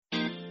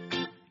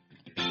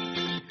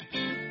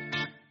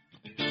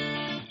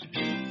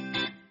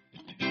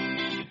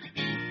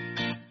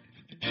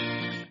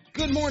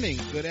Good morning,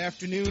 good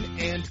afternoon,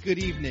 and good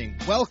evening.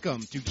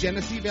 Welcome to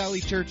Genesee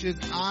Valley Church's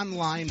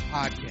online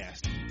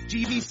podcast.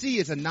 GVC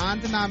is a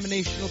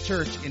non-denominational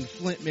church in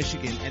Flint,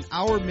 Michigan, and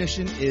our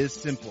mission is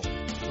simple: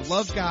 to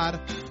love God,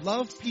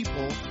 love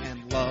people,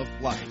 and love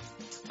life.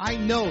 I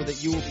know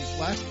that you will be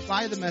blessed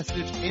by the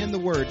message and the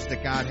words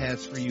that God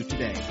has for you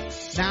today.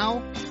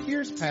 Now,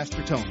 here's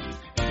Pastor Tony.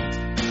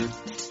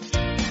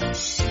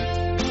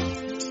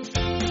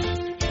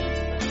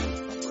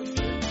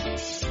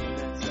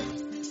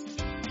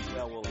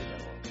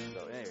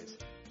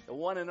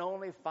 One and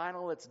only,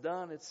 final, it's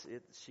done.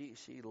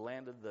 She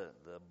landed the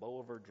bow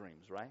of her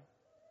dreams, right?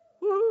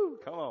 Woo!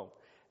 Come on.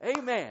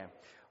 Amen.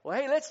 Well,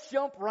 hey, let's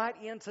jump right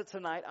into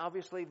tonight.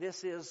 Obviously,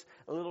 this is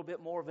a little bit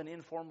more of an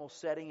informal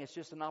setting. It's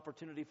just an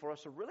opportunity for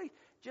us to really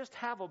just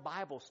have a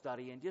Bible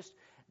study and just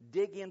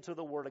dig into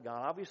the Word of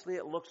God. Obviously,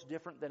 it looks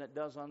different than it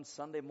does on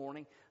Sunday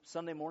morning.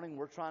 Sunday morning,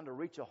 we're trying to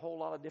reach a whole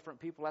lot of different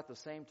people at the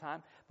same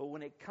time. But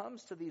when it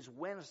comes to these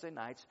Wednesday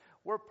nights,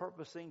 we're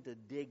purposing to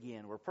dig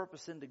in. We're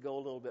purposing to go a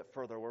little bit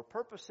further. We're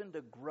purposing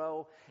to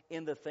grow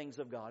in the things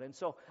of God. And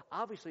so,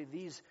 obviously,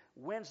 these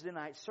Wednesday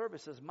night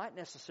services might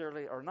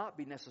necessarily or not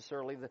be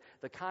necessarily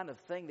the kind of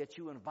thing that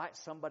you invite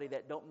somebody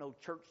that don't know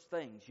church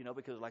things,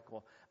 because like,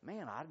 well,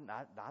 man,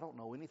 I don't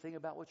know anything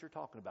about what you're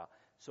talking about.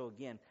 So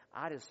again,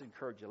 I just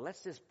encourage you,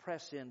 let's just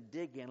press in,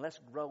 dig in, let's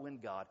grow in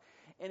God.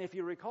 And if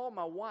you recall,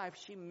 my wife,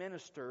 she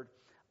ministered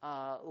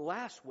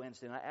last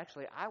Wednesday night.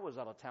 Actually, I was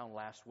out of town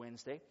last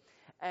Wednesday,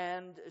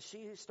 and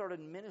she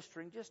started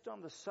ministering just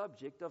on the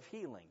subject of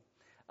healing,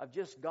 of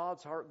just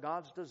God's heart,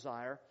 God's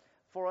desire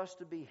for us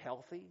to be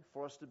healthy,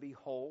 for us to be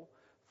whole,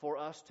 for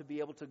us to be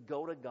able to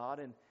go to God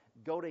and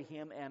go to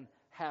Him and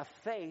have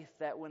faith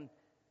that when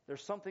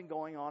there's something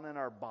going on in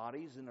our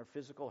bodies, in our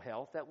physical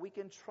health, that we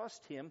can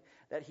trust Him,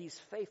 that He's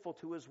faithful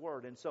to His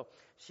Word. And so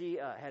she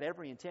had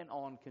every intent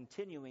on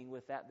continuing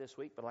with that this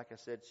week, but like I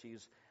said,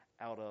 she's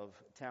out of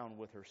town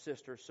with her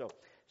sister, so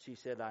she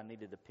said I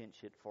needed to pinch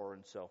hit for her,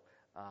 and so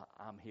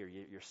I'm here.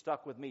 You're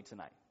stuck with me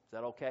tonight. Is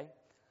that okay?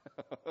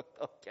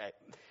 Okay.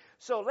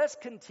 So let's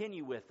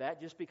continue with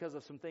that, just because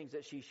of some things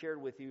that she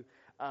shared with you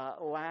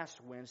last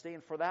Wednesday.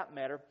 And for that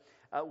matter,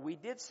 we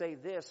did say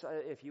this,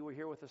 if you were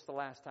here with us the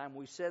last time,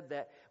 we said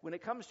that when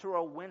it comes to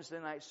our Wednesday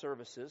night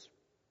services,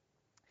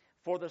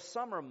 for the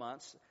summer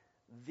months,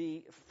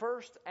 the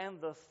first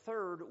and the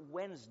third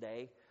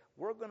Wednesday,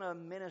 we're going to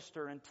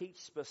minister and teach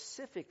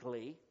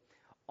specifically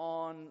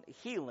on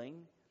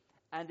healing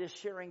and just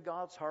sharing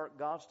God's heart,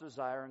 God's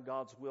desire, and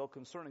God's will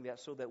concerning that,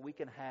 so that we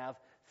can have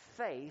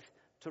faith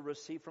to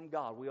receive from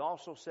God. We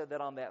also said that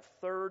on that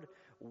third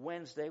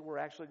Wednesday, we're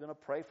actually going to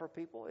pray for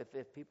people.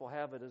 If people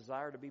have a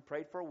desire to be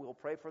prayed for, we'll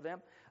pray for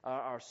them.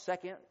 Our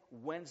second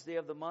Wednesday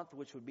of the month,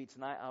 which would be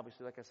tonight,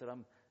 obviously, like I said,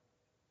 I'm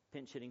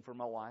pinch hitting for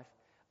my wife.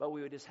 But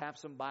we would just have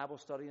some Bible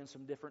study and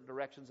some different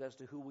directions as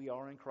to who we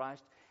are in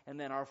Christ. And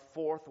then our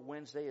fourth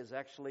Wednesday is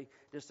actually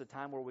just a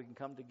time where we can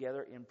come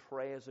together and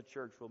pray as a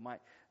church. We might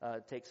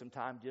take some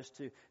time just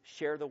to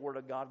share the Word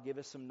of God, give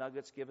us some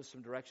nuggets, give us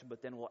some direction,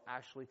 but then we'll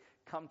actually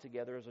come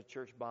together as a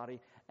church body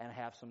and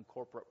have some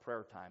corporate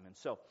prayer time. And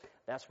so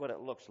that's what it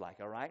looks like,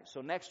 all right?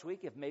 So next week,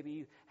 if maybe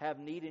you have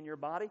need in your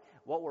body,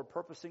 what we're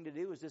purposing to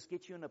do is just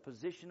get you in a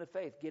position of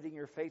faith, getting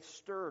your faith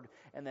stirred.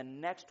 And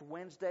then next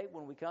Wednesday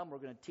when we come, we're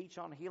going to teach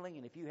on healing.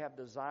 And if you have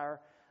desire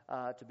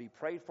to be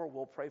prayed for,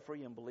 we'll pray for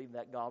you and believe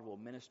that God will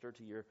minister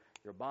to your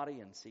body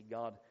and see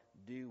God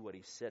do what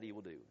He said He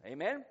will do.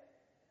 Amen?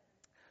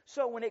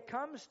 So when it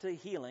comes to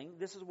healing,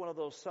 this is one of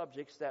those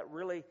subjects that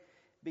really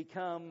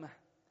become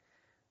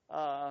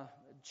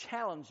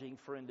challenging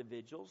for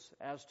individuals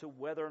as to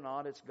whether or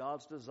not it's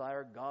God's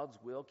desire, God's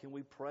will. Can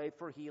we pray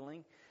for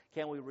healing?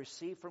 Can we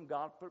receive from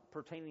God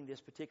pertaining to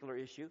this particular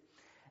issue?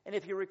 And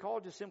if you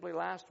recall just simply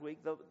last week,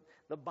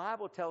 the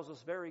Bible tells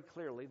us very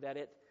clearly that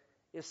it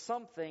is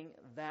something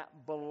that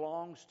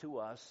belongs to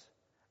us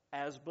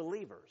as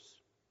believers.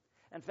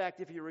 In fact,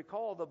 if you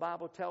recall, the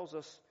Bible tells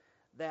us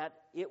that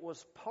it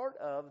was part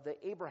of the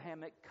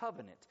Abrahamic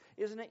covenant.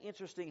 Isn't it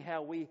interesting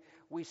how we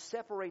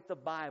separate the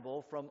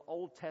Bible from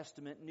Old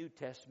Testament, New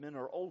Testament,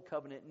 or Old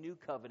Covenant, New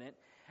Covenant,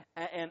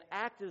 and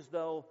act as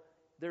though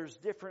there's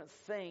different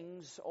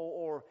things,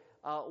 or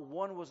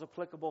one was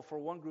applicable for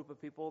one group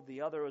of people,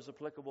 the other is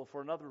applicable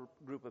for another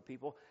group of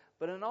people.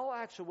 But in all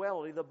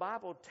actuality, the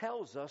Bible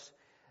tells us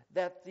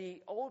that the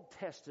Old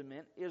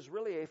Testament is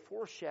really a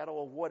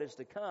foreshadow of what is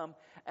to come,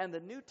 and the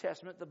New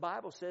Testament, the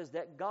Bible says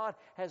that God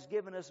has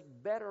given us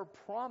better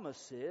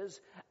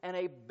promises and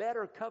a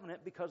better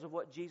covenant because of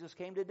what Jesus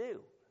came to do.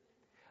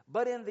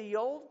 But in the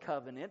Old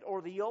Covenant,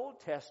 or the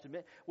Old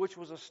Testament, which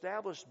was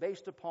established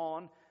based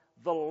upon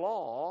the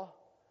law,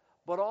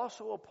 but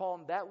also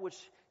upon that which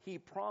He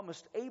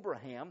promised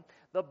Abraham,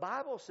 the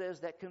Bible says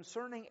that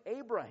concerning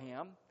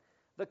Abraham,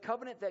 the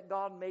covenant that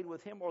God made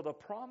with him, or the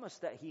promise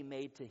that He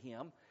made to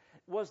him,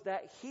 was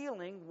that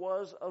healing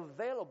was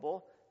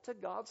available to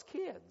God's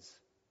kids.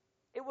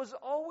 It was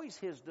always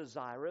His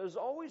desire. It was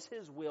always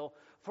His will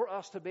for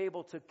us to be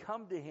able to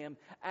come to Him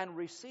and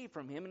receive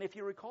from Him. And if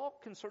you recall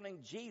concerning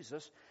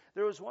Jesus,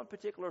 there was one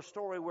particular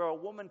story where a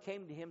woman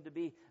came to Him to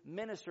be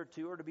ministered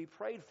to or to be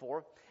prayed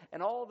for.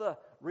 And all the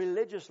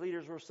religious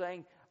leaders were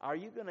saying, "Are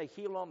you going to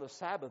heal on the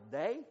Sabbath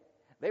day?"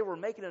 They were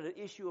making it an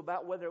issue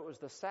about whether it was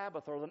the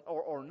Sabbath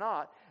or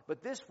not.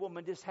 But this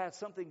woman just had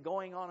something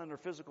going on in her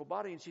physical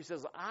body. And she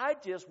says, "I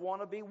just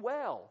want to be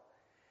well."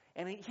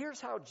 And here's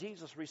how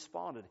Jesus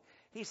responded.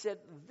 He said,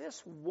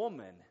 "This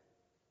woman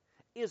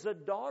is a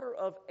daughter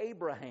of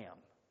Abraham.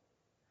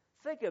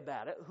 Think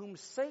about it, whom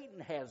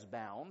Satan has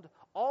bound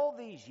all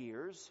these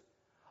years.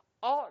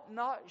 Ought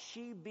not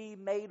she be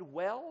made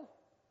well?"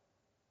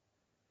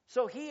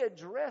 So He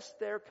addressed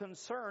their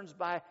concerns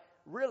by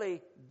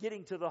really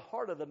getting to the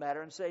heart of the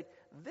matter and saying,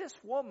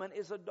 this woman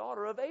is a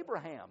daughter of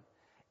Abraham.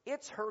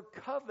 It's her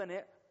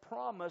covenant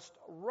promised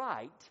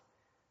right.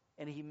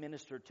 And He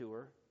ministered to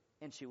her,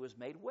 and she was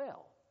made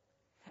well.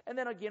 And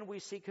then again, we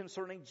see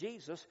concerning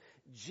Jesus,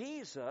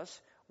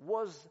 Jesus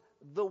was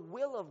the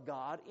will of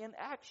God in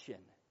action.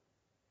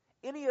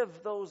 Any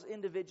of those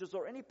individuals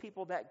or any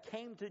people that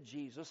came to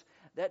Jesus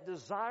that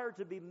desired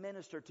to be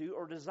ministered to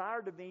or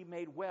desired to be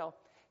made well,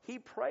 He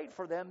prayed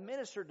for them,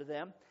 ministered to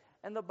them,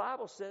 and the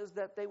Bible says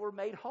that they were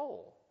made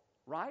whole,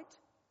 right?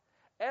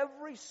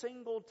 Every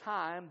single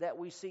time that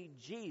we see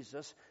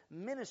Jesus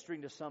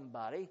ministering to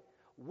somebody,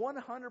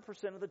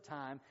 100% of the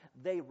time,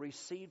 they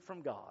received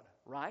from God,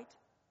 right?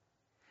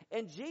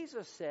 And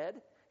Jesus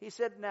said, He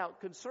said, now,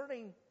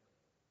 concerning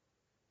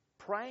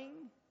praying,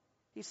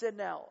 He said,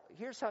 now,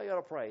 here's how you ought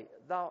to pray.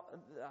 Thou,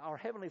 our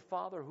Heavenly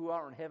Father who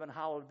art in heaven,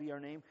 hallowed be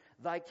your name.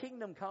 Thy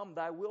kingdom come,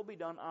 thy will be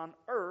done on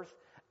earth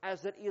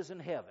as it is in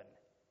heaven.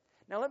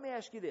 Now, let me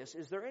ask you this.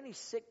 Is there any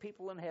sick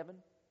people in heaven?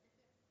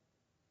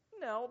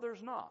 No,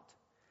 there's not.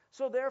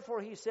 So,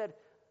 therefore, He said,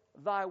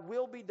 thy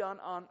will be done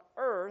on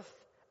earth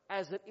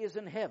as it is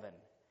in heaven.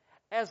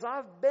 As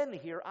I've been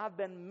here, I've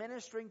been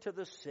ministering to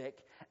the sick,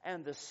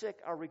 and the sick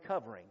are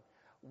recovering.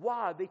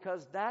 Why?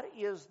 Because that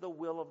is the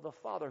will of the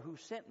Father who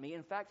sent me.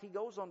 In fact, He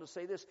goes on to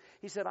say this.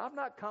 He said, I've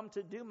not come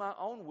to do my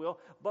own will,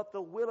 but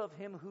the will of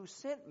Him who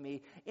sent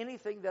me.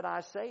 Anything that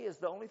I say is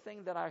the only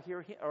thing that I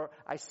hear Him, or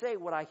I say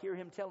what I hear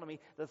Him telling me.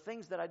 The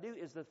things that I do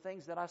is the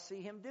things that I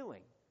see Him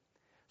doing.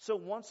 So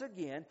once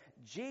again,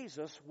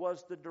 Jesus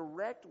was the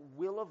direct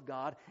will of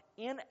God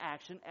in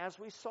action as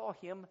we saw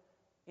Him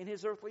in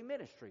His earthly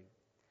ministry.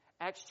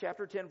 Acts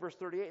chapter 10 verse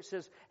 38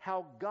 says,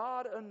 how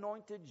God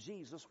anointed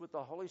Jesus with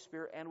the Holy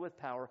Spirit and with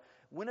power,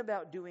 went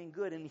about doing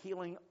good and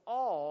healing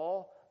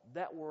all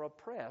that were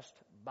oppressed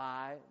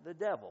by the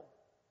devil.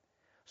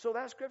 So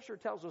that scripture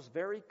tells us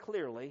very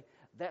clearly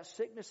that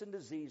sickness and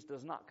disease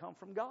does not come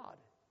from God.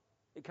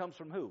 It comes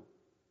from who?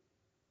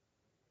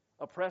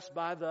 Oppressed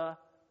by the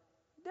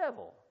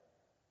devil.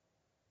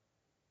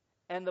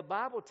 And the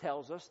Bible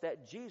tells us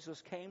that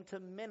Jesus came to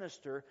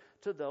minister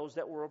to those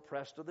that were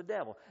oppressed of the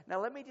devil.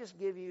 Now, let me just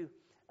give you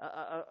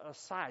a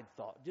side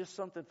thought, just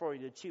something for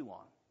you to chew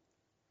on.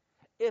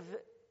 If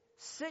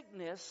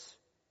sickness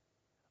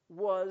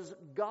was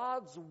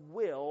God's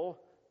will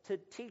to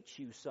teach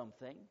you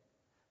something,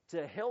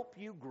 to help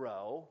you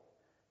grow,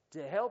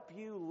 to help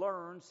you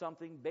learn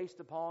something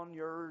based upon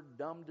your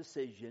dumb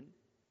decision,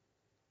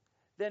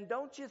 then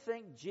don't you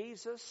think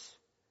Jesus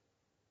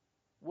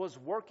was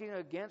working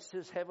against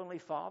His Heavenly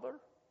Father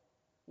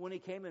when He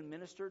came and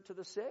ministered to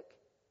the sick?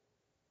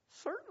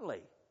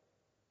 Certainly.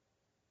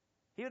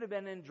 He would have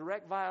been in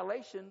direct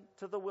violation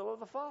to the will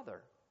of the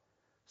Father.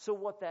 So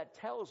what that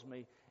tells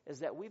me is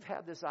that we've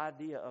had this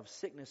idea of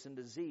sickness and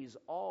disease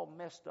all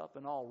messed up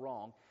and all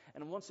wrong.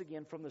 And once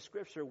again, from the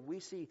Scripture, we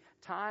see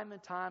time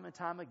and time and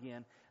time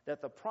again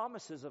that the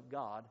promises of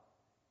God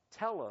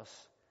tell us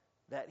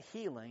that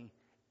healing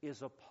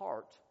is a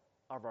part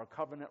of our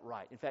covenant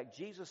right. In fact,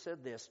 Jesus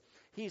said this.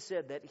 He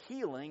said that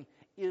healing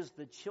is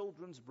the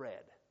children's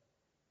bread.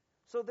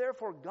 So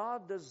therefore,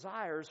 God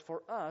desires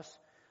for us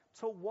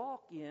to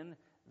walk in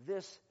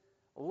this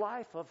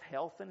life of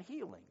health and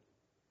healing.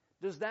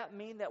 Does that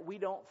mean that we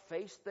don't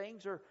face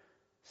things or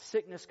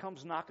sickness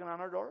comes knocking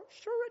on our door?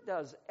 Sure it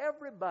does.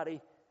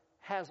 Everybody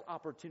has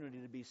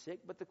opportunity to be sick,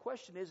 but the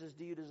question is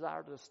do you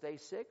desire to stay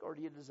sick or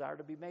do you desire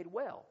to be made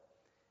well?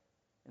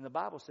 And the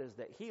Bible says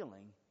that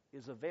healing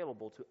is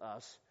available to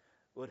us,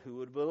 but who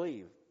would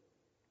believe?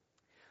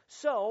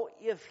 So,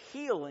 if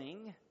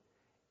healing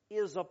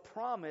is a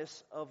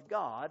promise of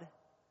God,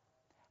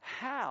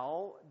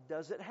 how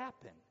does it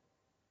happen?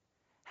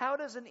 How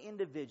does an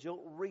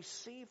individual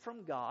receive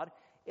from God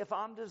if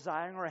I'm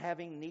desiring or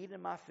having need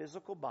in my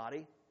physical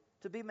body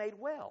to be made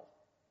well?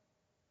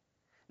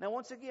 Now,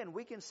 once again,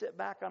 we can sit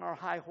back on our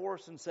high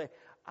horse and say,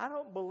 I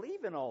don't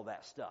believe in all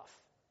that stuff.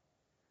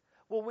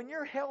 Well, when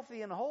you're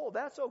healthy and whole,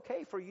 that's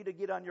okay for you to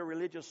get on your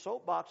religious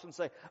soapbox and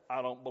say,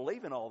 I don't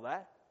believe in all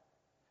that.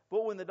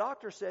 But when the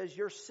doctor says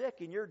you're sick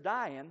and you're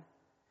dying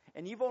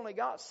and you've only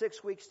got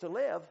 6 weeks to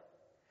live,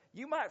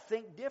 you might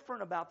think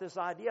different about this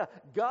idea.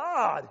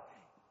 God,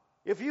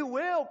 if you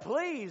will,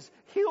 please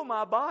heal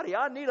my body.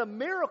 I need a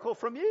miracle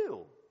from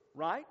you,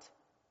 right?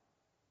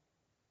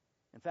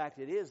 In fact,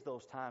 it is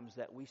those times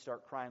that we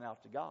start crying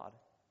out to God.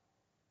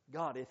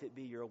 God, if it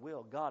be your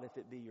will. God, if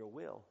it be your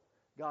will.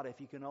 God, if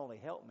you can only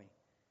help me.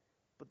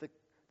 But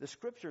the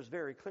Scripture is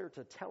very clear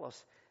to tell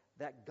us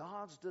that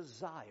God's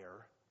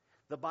desire,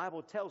 the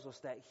Bible tells us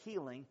that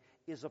healing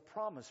is a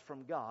promise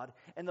from God.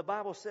 And the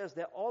Bible says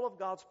that all of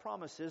God's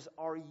promises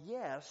are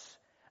yes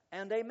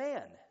and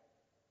amen.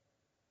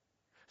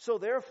 So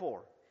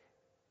therefore,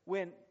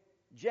 when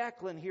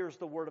Jacqueline hears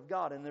the Word of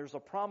God and there's a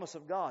promise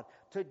of God,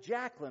 to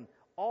Jacqueline,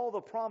 all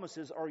the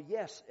promises are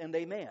yes and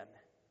amen.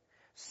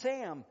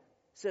 Sam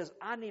says,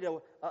 I need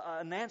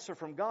an answer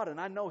from God,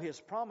 and I know His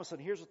promise, and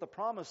here's what the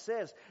promise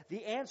says.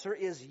 The answer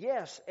is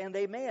yes and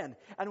amen.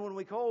 And when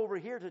we go over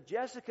here to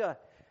Jessica,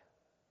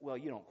 well,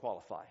 you don't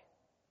qualify.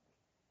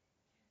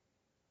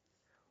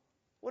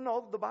 Well,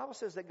 no, the Bible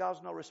says that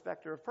God's no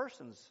respecter of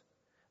persons.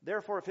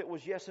 Therefore, if it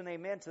was yes and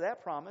amen to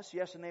that promise,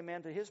 yes and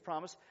amen to His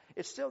promise,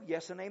 it's still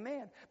yes and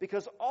amen.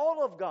 Because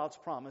all of God's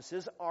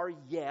promises are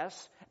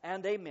yes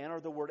and amen,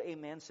 or the word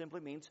amen simply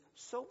means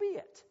so be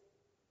it.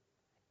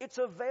 It's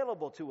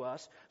available to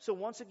us. So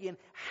once again,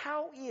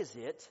 how is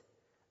it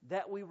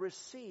that we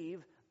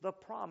receive the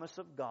promise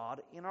of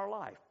God in our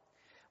life?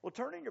 Well,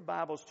 turn in your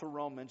Bibles to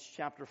Romans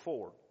chapter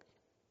 4.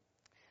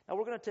 Now,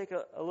 we're going to take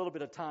a little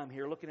bit of time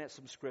here looking at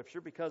some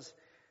Scripture, because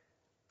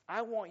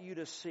I want you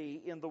to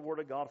see in the Word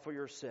of God for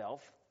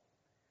yourself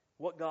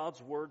what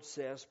God's Word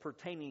says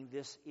pertaining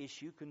this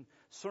issue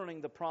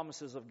concerning the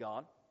promises of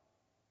God.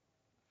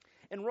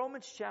 In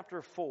Romans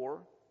chapter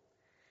 4,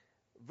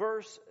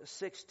 verse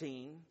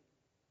 16,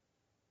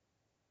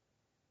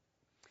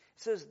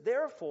 it says,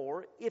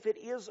 therefore, if it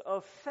is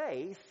of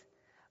faith,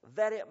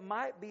 that it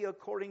might be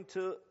according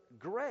to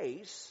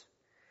grace,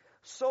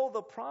 so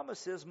the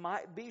promises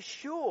might be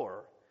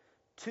sure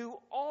to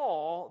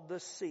all the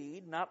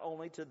seed, not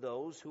only to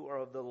those who are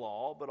of the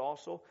law, but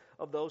also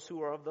of those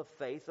who are of the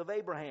faith of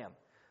Abraham,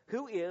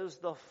 who is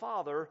the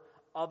father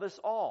of us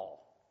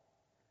all.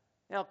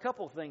 Now, a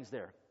couple of things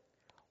there.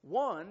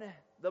 One,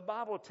 the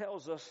Bible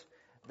tells us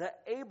that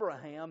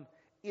Abraham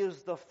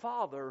is the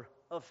father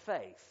of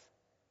faith.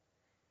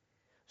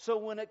 So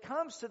when it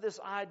comes to this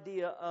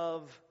idea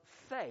of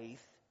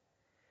faith,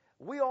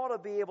 we ought to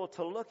be able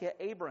to look at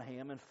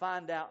Abraham and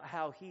find out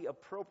how he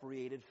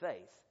appropriated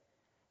faith,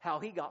 how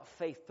he got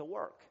faith to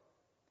work.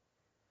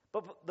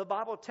 But the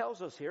Bible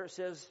tells us here, it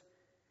says,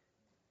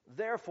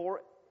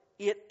 therefore,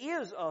 it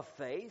is of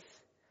faith,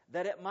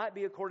 that it might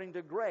be according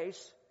to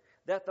grace,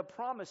 that the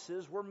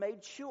promises were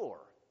made sure.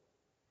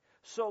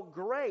 So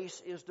grace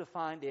is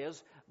defined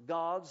as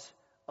God's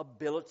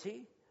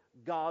ability,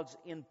 God's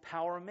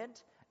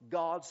empowerment,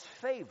 God's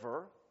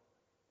favor.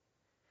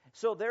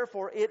 So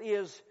therefore, it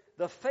is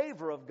the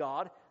favor of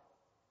God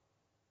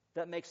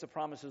that makes the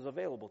promises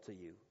available to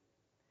you.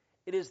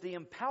 It is the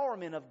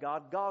empowerment of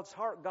God, God's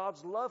heart,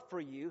 God's love for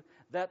you,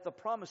 that the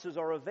promises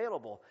are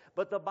available.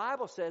 But the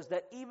Bible says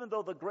that even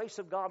though the grace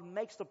of God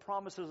makes the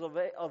promises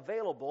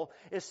available,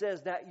 it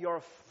says that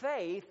your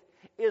faith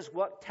is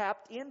what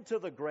tapped into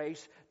the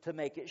grace to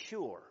make it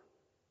sure.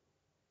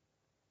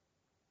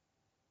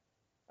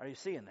 Are you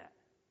seeing that?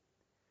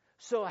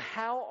 So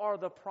how are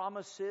the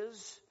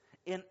promises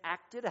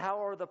enacted?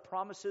 How are the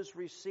promises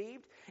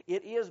received?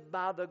 It is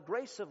by the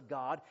grace of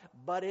God,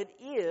 but it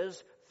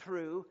is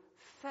through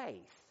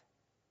faith.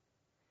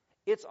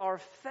 It's our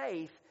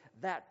faith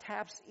that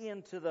taps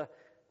into the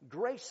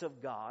grace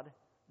of God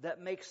that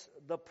makes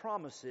the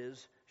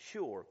promises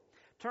sure.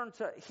 Turn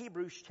to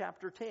Hebrews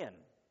chapter 10.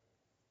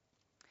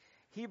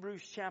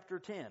 Hebrews chapter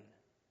 10.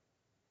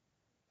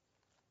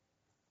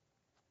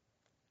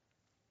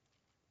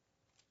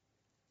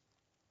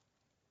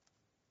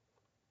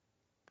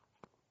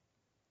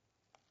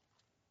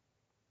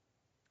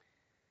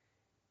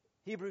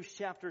 Hebrews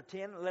chapter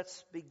 10,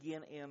 let's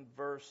begin in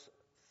verse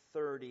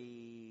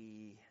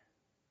 35.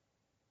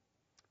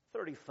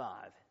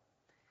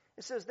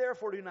 It says,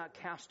 therefore do not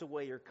cast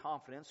away your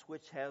confidence,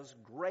 which has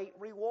great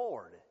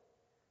reward.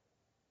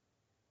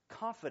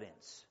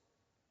 Confidence.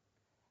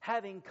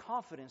 Having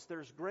confidence,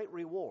 there's great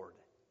reward.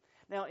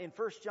 Now in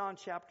 1 John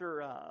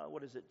chapter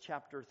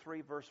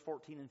 3, verse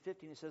 14 and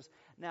 15, it says,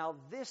 now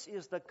this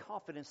is the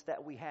confidence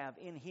that we have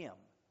in Him,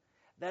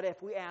 that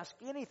if we ask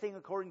anything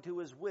according to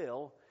His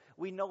will,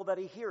 we know that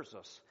He hears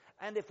us.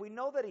 And if we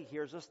know that He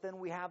hears us, then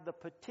we have the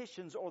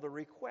petitions or the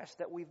requests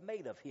that we've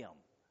made of Him.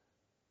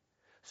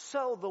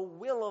 So the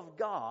will of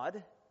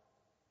God,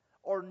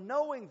 or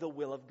knowing the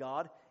will of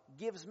God,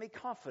 gives me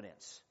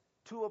confidence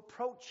to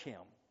approach Him.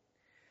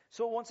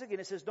 So once again,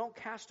 it says, don't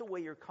cast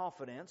away your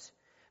confidence,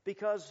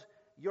 because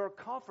your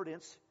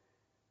confidence,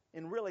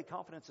 and really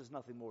confidence is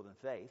nothing more than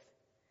faith,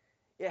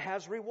 it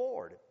has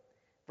reward.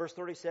 Verse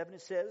 37,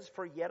 it says,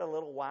 for yet a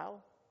little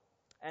while,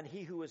 and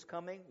He who is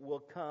coming will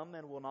come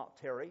and will not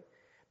tarry.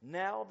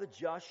 Now the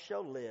just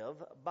shall live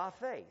by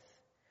faith.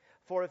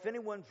 For if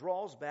anyone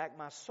draws back,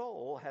 my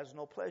soul has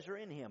no pleasure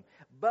in him.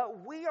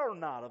 But we are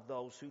not of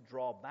those who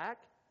draw back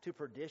to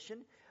perdition,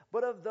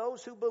 but of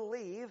those who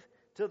believe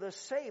to the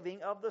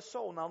saving of the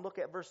soul. Now look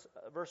at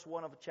verse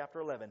 1 of chapter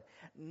 11.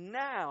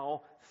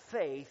 Now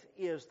faith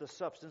is the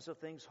substance of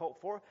things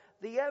hoped for,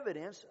 the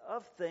evidence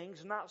of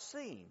things not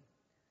seen.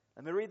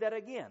 Let me read that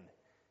again.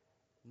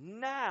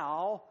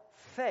 Now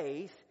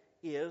faith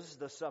is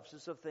the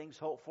substance of things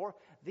hoped for,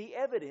 the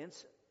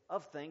evidence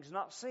of things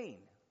not seen.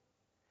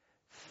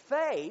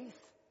 Faith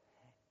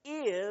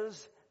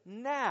is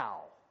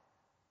now.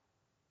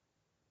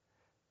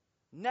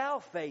 Now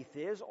faith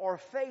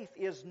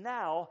is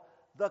now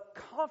the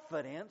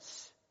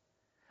confidence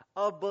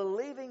of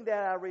believing that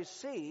I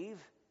receive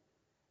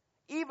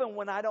even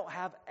when I don't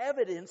have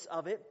evidence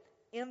of it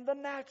in the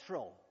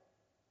natural.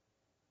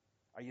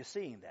 Are you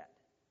seeing that?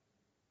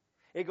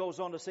 It goes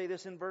on to say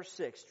this in verse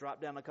 6.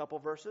 Drop down a couple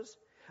verses.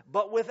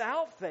 But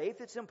without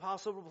faith, it's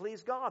impossible to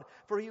please God.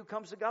 For he who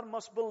comes to God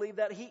must believe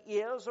that he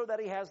is, or that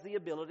he has the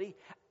ability,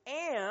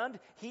 and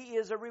he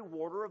is a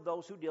rewarder of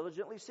those who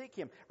diligently seek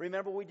him.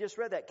 Remember, we just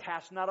read that.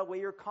 Cast not away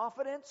your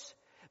confidence,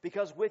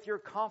 because with your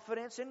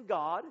confidence in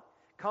God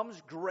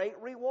comes great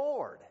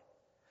reward.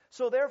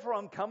 So therefore,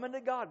 I'm coming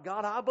to God.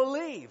 God, I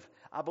believe.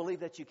 I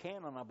believe that you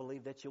can, and I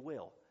believe that you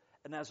will.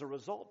 And as a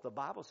result, the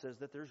Bible says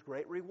that there's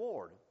great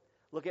reward.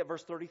 Look at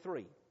verse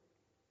 33.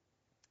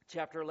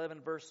 Chapter 11,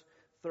 verse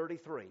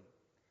 33.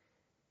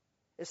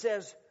 It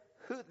says,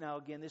 now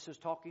again, this is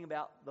talking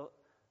about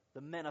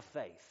the men of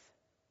faith.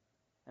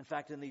 In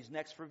fact, in these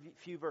next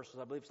few verses,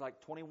 I believe it's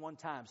like 21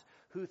 times.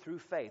 Who through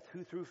faith,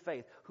 who through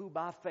faith, who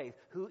by faith,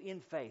 who in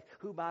faith,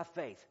 who by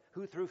faith,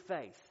 who through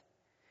faith.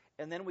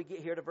 And then we get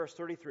here to verse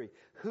 33.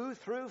 Who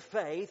through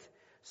faith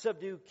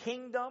subdued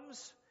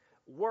kingdoms,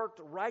 worked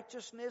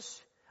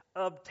righteousness,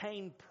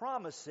 obtained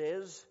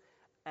promises,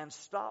 and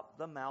stopped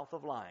the mouth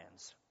of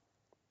lions.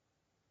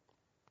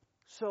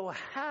 So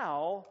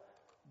how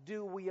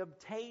do we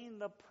obtain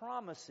the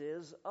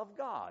promises of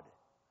God?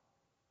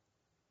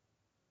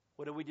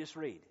 What did we just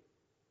read?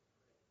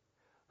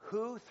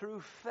 Who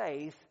through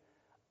faith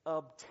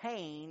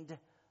obtained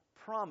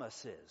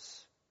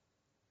promises.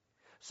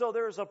 So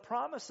there's a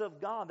promise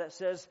of God that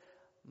says,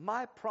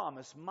 my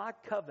promise, my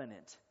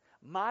covenant,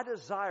 my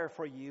desire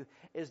for you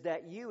is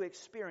that you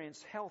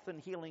experience health and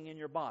healing in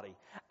your body.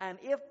 And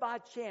if by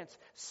chance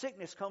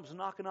sickness comes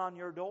knocking on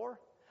your door,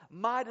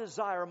 my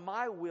desire,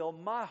 my will,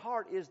 my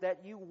heart is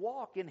that you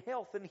walk in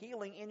health and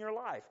healing in your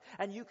life.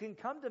 And you can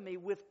come to me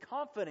with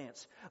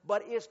confidence.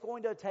 But it's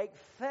going to take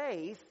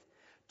faith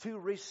to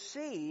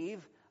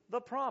receive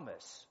the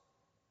promise.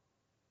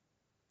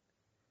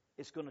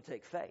 It's going to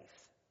take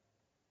faith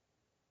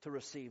to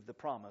receive the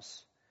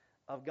promise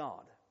of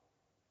God.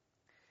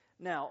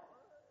 Now,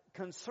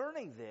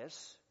 concerning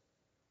this,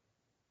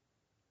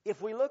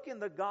 if we look in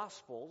the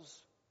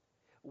Gospels,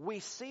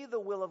 we see the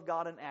will of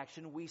God in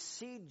action. We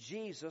see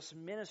Jesus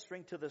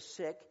ministering to the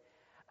sick.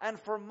 And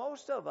for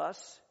most of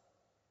us,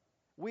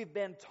 we've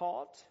been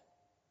taught,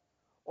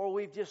 or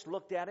we've just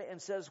looked at it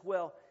and says,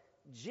 well,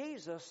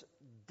 Jesus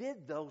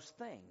did those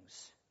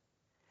things.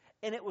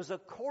 And it was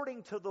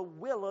according to the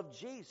will of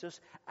Jesus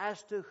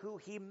as to who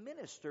he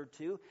ministered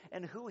to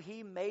and who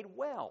he made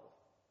well.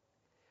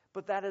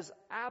 But that is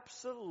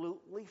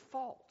absolutely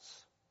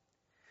false.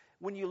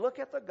 When you look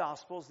at the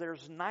Gospels,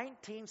 there's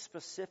 19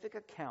 specific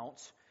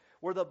accounts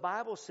where the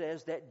Bible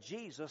says that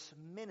Jesus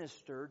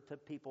ministered to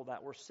people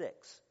that were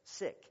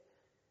sick.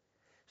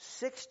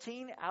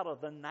 16 out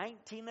of the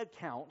 19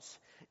 accounts,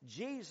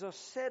 Jesus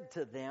said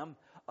to them,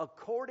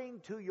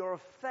 according to your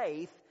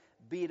faith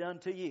be it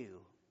unto you.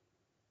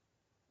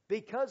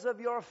 Because of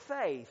your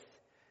faith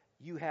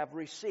you have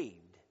received.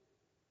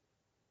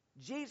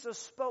 Jesus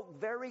spoke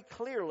very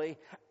clearly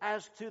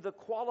as to the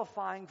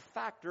qualifying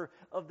factor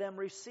of them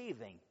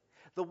receiving.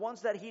 The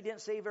ones that he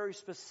didn't say very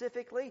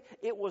specifically,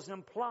 it was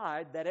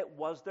implied that it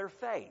was their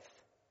faith.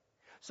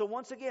 So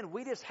once again,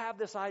 we just have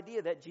this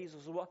idea that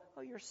Jesus was,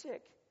 oh, you're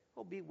sick.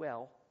 Oh, be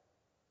well.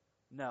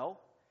 No,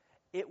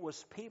 it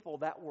was people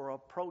that were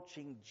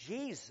approaching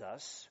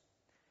Jesus,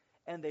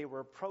 and they were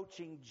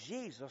approaching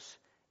Jesus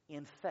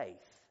in faith.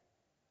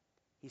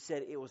 He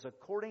said it was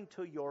according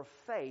to your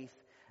faith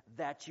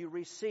that you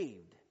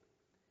received.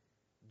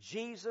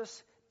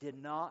 Jesus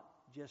did not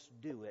just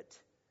do it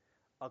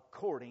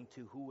according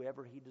to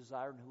whoever he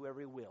desired and whoever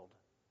he willed.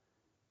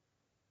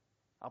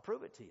 I'll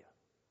prove it to you.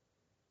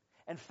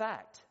 In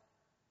fact,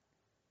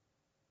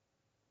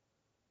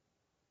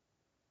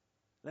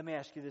 let me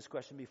ask you this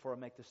question before I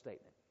make the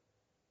statement.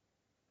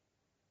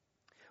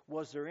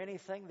 Was there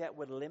anything that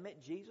would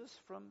limit Jesus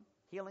from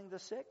healing the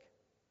sick?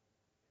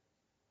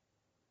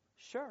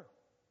 Sure.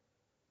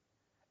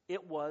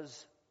 It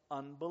was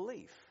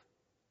unbelief.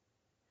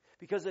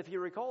 Because if you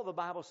recall, the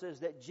Bible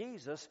says that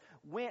Jesus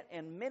went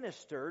and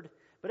ministered,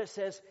 but it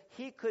says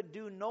he could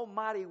do no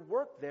mighty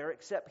work there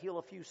except heal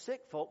a few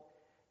sick folk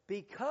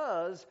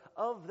because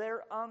of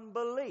their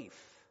unbelief.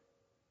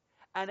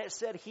 And it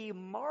said he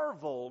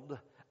marveled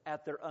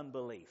at their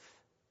unbelief.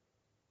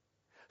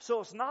 So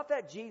it's not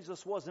that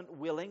Jesus wasn't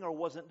willing or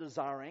wasn't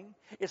desiring.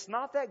 It's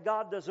not that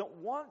God doesn't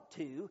want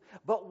to,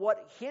 but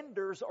what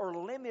hinders or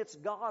limits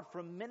God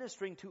from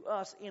ministering to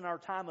us in our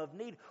time of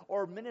need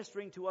or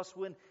ministering to us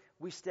when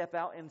we step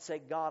out and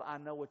say, God, I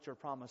know what your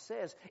promise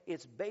says.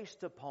 It's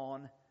based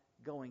upon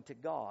going to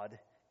God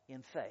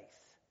in faith.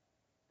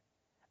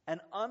 And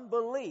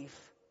unbelief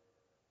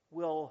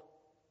will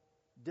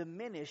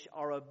diminish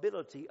our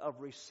ability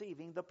of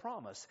receiving the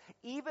promise,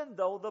 even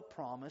though the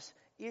promise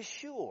is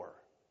sure.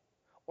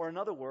 Or in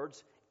other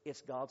words,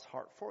 it's God's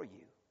heart for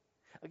you.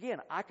 Again,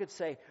 I could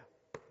say,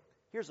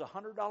 here's a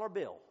 $100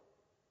 bill.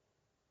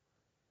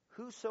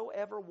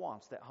 Whosoever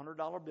wants that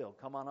 $100 bill,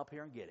 come on up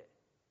here and get it.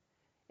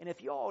 And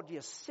if you all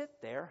just sit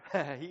there,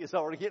 he is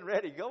already getting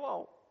ready, go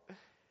on.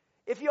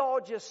 If you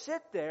all just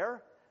sit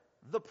there,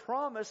 the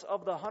promise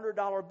of the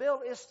 $100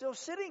 bill is still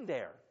sitting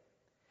there.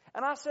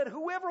 And I said,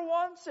 whoever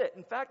wants it.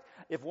 In fact,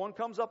 if one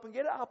comes up and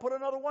gets it, I'll put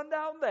another one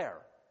down there.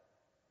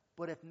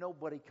 But if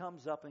nobody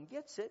comes up and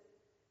gets it,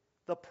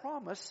 the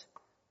promise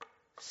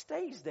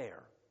stays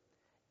there.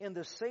 And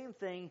the same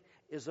thing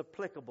is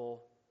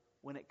applicable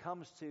when it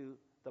comes to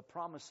the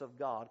promise of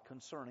God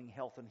concerning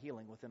health and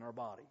healing within our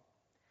body.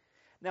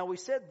 Now, we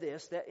said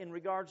this, that in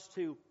regards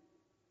to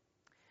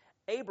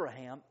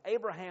Abraham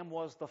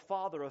was the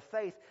father of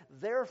faith.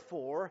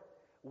 Therefore,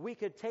 we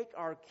could take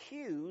our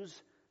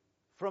cues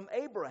from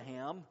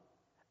Abraham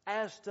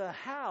as to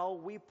how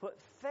we put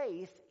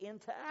faith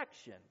into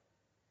action.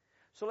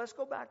 So let's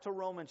go back to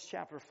Romans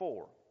chapter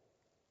 4.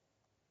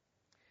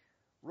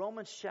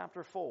 Romans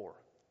chapter 4.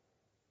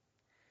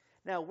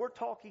 Now, we're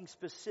talking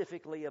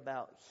specifically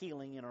about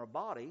healing in our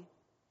body,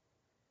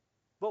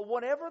 but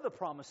whatever the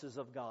promises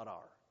of God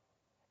are,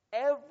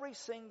 every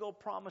single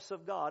promise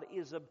of God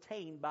is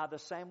obtained by the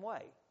same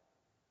way.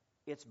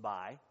 It's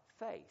by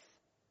faith.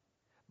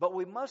 But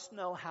we must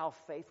know how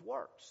faith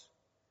works.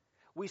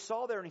 We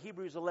saw there in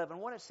Hebrews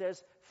 11:1, it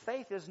says,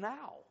 faith is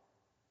now.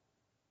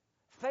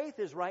 Faith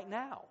is right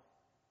now.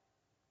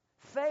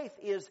 Faith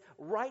is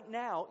right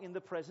now in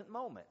the present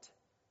moment.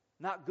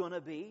 Not gonna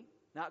be,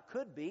 not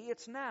could be,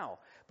 it's now.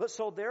 But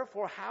so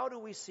therefore, how do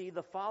we see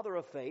the father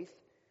of faith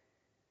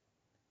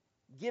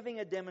giving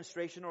a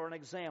demonstration or an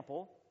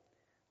example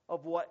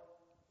of what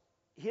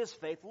his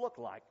faith looked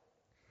like?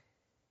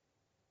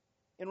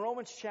 In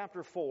Romans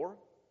chapter 4,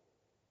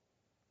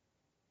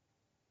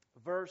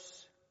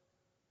 verse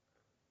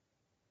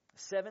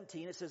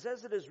 17, it says,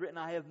 as it is written,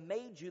 I have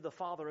made you the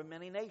father of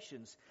many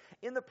nations,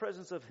 in the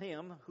presence of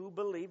him who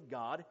believed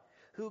God,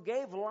 who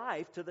gave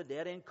life to the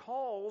dead and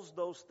calls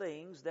those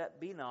things that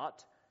be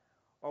not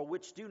or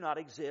which do not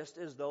exist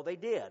as though they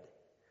did.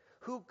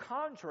 Who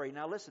contrary,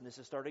 now listen, this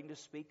is starting to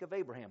speak of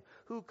Abraham,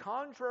 who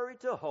contrary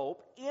to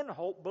hope, in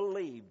hope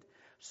believed,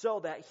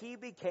 so that he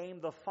became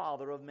the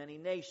father of many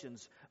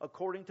nations,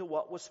 according to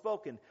what was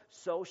spoken,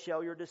 so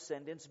shall your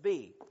descendants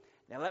be.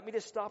 Now let me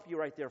just stop you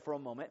right there for a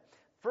moment.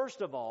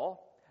 First of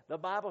all, the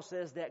Bible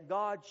says that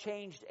God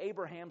changed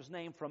Abraham's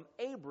name from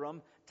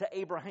Abram to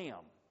Abraham,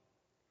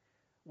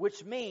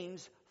 which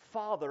means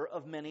father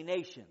of many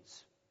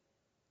nations.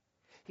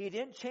 He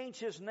didn't change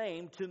his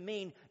name to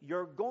mean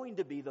you're going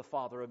to be the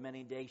father of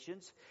many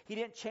nations. He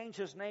didn't change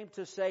his name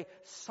to say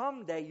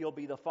someday you'll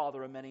be the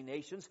father of many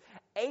nations.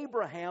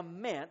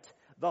 Abraham meant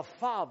the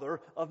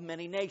father of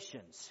many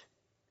nations.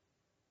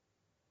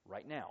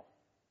 Right now.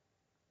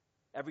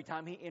 Every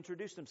time he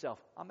introduced himself,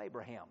 I'm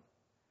Abraham.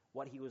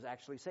 What he was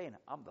actually saying,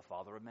 I'm the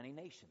father of many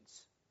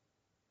nations.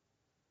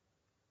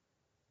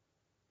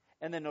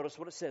 And then notice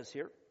what it says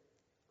here.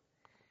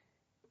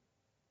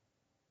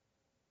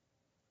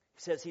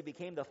 It says he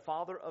became the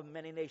father of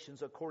many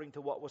nations according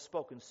to what was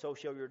spoken, so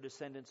shall your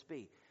descendants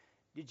be.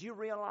 Did you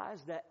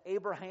realize that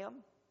Abraham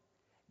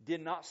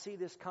did not see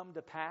this come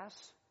to pass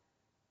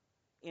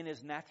in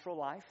his natural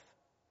life?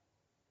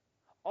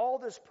 All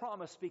this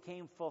promise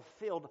became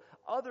fulfilled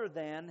other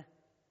than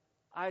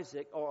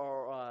Isaac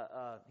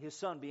or his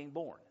son being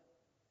born.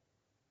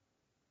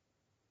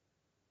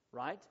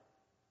 Right?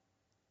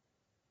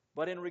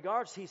 But in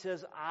regards, he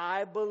says,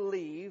 I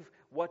believe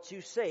what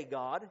you say,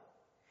 God.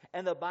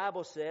 And the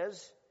Bible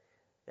says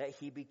that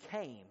he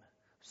became,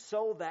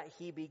 so that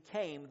he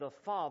became the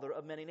father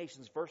of many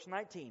nations. Verse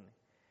 19.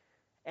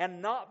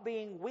 And not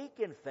being weak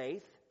in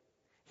faith,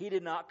 he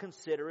did not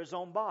consider his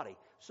own body.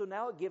 So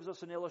now it gives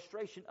us an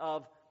illustration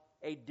of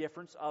a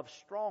difference of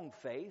strong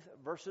faith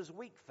versus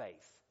weak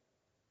faith.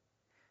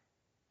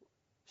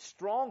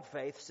 Strong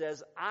faith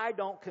says, I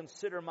don't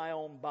consider my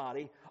own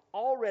body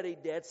already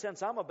dead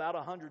since I'm about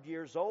 100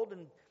 years old,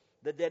 and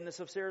the deadness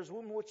of Sarah's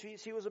womb, which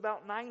she was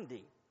about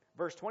 90.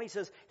 Verse 20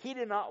 says, he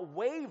did not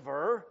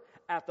waver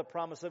at the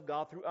promise of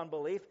God through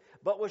unbelief,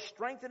 but was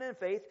strengthened in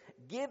faith,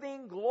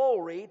 giving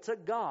glory to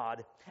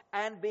God,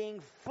 and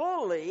being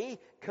fully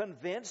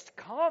convinced,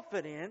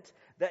 confident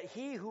that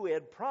he who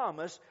had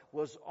promised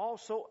was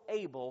also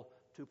able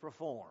to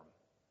perform.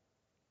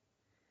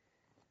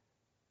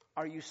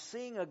 Are you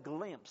seeing a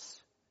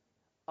glimpse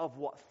of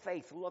what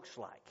faith looks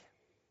like?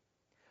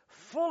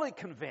 Fully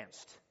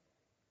convinced.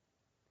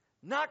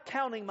 Not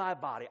counting my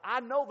body. I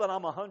know that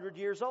I'm 100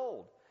 years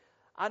old.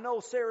 I know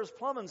Sarah's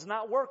plumbing's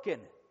not working.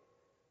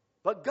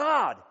 But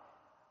God,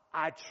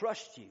 I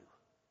trust you.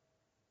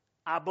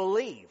 I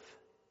believe.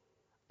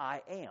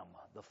 I am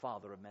the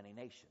father of many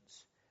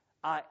nations.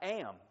 I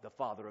am the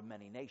father of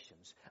many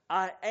nations.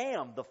 I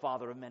am the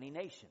father of many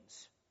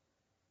nations.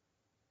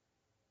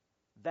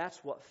 That's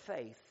what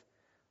faith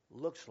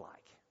looks like.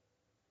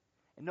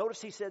 And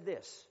notice he said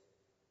this.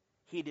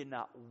 He did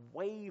not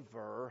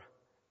waver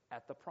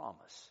at the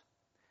promise.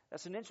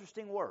 That's an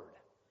interesting word.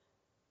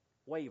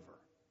 Waver.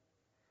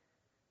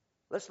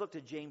 Let's look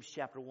to James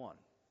chapter 1.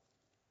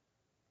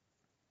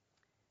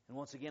 And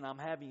once again, I'm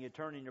having you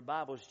turn in your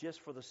Bibles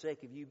just for the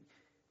sake of you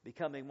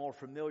becoming more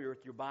familiar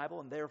with your Bible,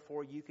 and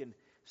therefore you can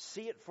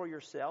see it for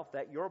yourself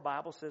that your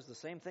Bible says the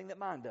same thing that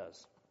mine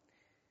does.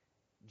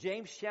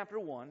 James chapter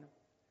 1,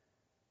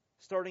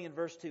 starting in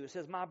verse 2, it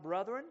says, My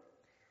brethren,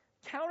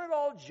 count it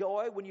all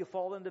joy when you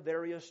fall into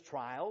various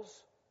trials.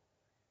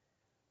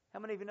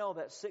 How many of you know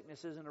that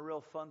sickness isn't a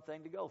real fun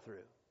thing to go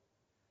through?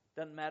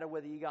 Doesn't matter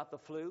whether you got the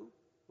flu,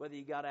 whether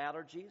you got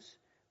allergies,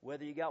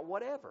 whether you got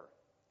whatever.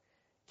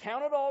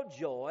 Count it all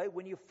joy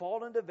when you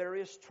fall into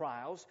various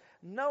trials,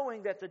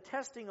 knowing that the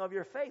testing of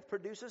your faith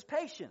produces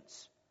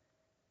patience.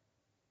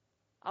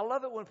 I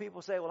love it when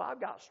people say, well, I've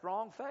got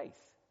strong faith.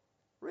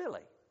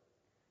 Really?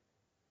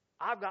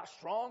 I've got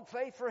strong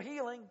faith for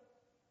healing.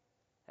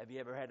 Have you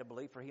ever had to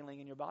believe for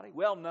healing in your body?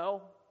 Well,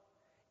 no.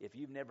 If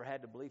you've never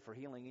had to believe for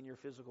healing in your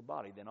physical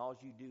body, then all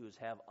you do is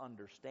have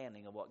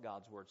understanding of what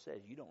God's Word says.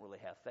 You don't really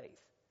have faith.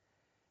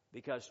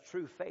 Because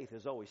true faith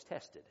is always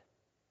tested.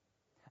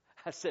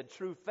 I said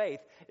true faith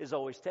is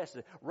always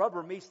tested.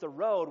 Rubber meets the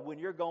road when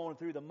you're going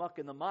through the muck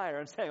and the mire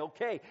and saying,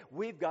 okay,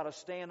 we've got to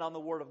stand on the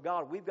Word of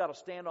God. We've got to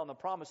stand on the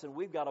promise, and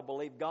we've got to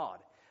believe God.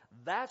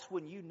 That's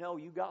when you know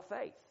you got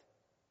faith.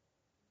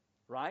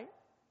 Right?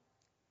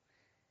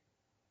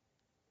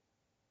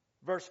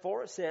 Verse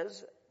 4, it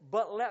says,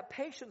 But let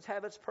patience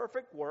have its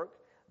perfect work,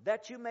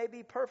 that you may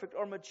be perfect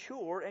or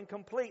mature and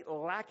complete,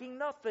 lacking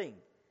nothing.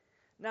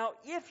 Now,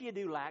 if you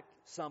do lack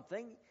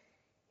something,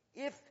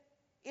 if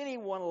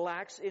anyone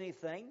lacks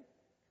anything,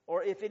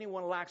 or if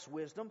anyone lacks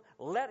wisdom,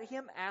 let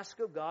him ask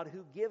of God,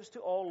 who gives to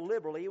all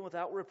liberally and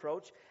without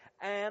reproach,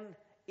 and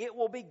it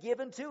will be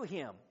given to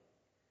him.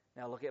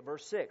 Now look at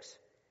verse 6.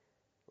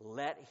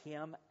 Let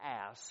him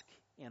ask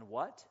in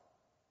what?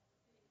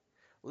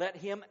 Let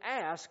him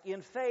ask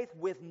in faith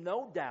with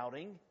no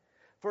doubting,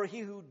 for he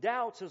who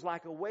doubts is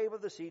like a wave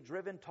of the sea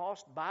driven,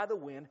 tossed by the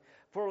wind.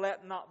 For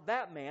let not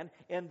that man,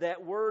 and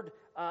that word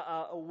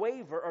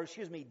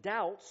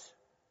doubts,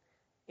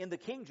 in the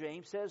King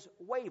James says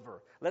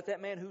waver. Let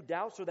that man who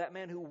doubts, or that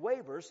man who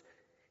wavers,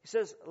 he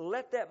says,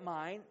 let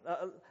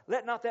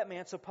not that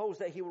man suppose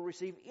that he will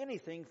receive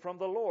anything from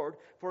the Lord,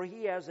 for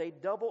he is a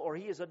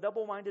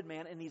double-minded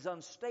man, and he's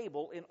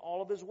unstable in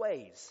all of his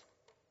ways.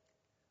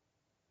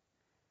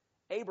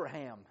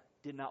 Abraham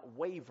did not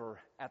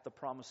waver at the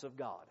promise of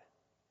God.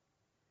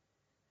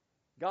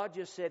 God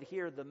just said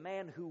here, the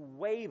man who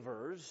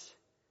wavers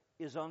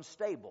is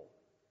unstable.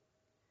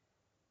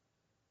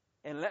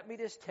 And let me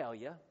just tell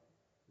you,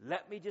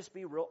 let me just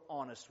be real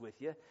honest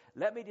with you.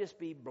 Let me just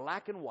be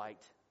black and white,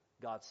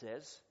 God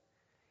says.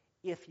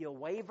 If you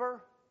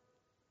waver,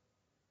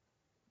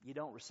 you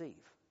don't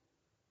receive.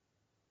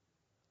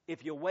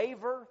 If you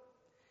waver,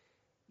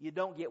 you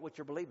don't get what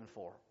you're believing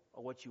for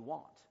or what you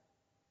want,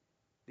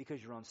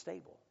 because you're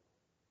unstable.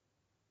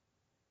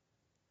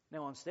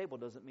 Now, unstable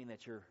doesn't mean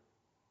that you're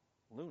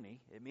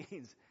loony. It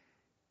means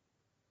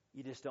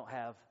you just don't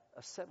have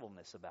a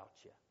settledness about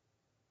you.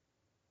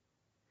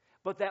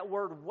 But that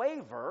word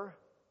waver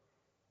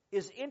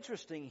is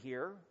interesting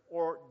here,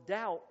 or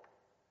doubt.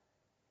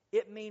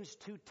 It means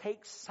to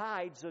take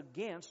sides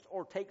against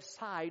or take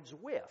sides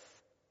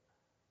with.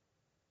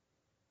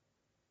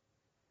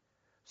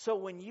 So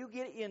when you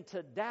get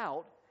into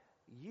doubt,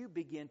 you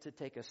begin to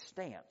take a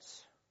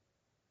stance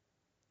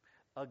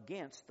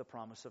against the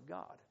promise of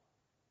God.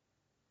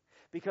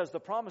 Because the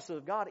promise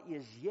of God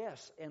is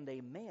yes and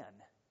amen.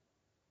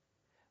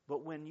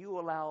 But when you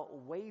allow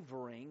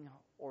wavering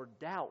or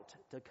doubt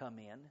to come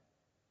in,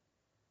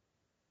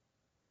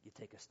 you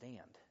take a stand.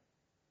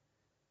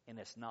 And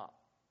it's not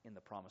in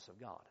the promise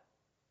of God.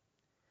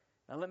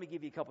 Now let me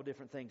give you a couple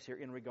different things here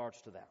in regards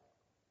to that.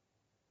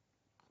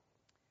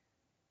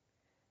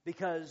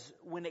 Because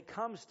when it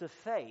comes to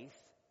faith,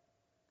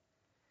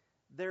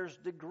 there's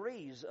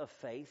degrees of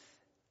faith.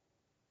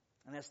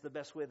 And that's the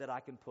best way that I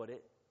can put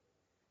it.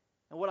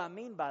 And what I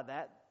mean by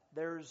that,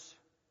 there's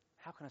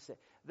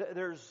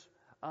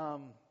the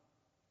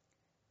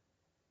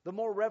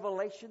more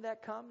revelation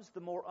that comes,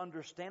 the more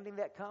understanding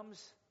that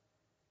comes,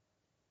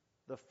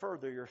 the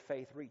further your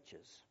faith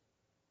reaches.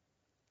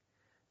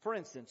 For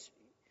instance,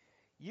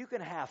 you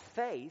can have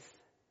faith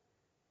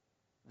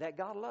that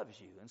God loves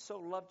you, and so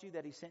loved you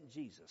that He sent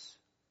Jesus.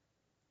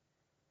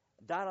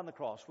 Died on the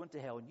cross, went to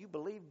hell, and you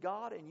believe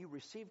God and you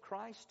received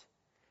Christ,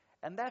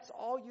 and that's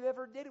all you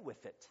ever did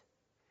with it.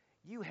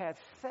 You have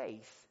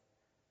faith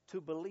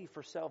to believe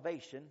for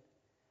salvation,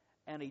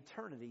 and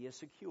eternity is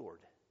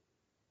secured.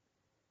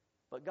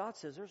 But God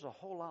says there's a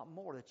whole lot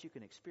more that you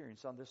can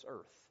experience on this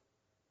earth.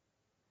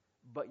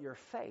 But your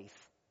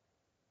faith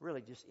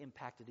really just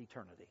impacted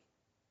eternity.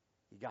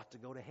 You got to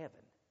go to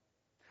heaven.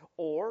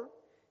 Or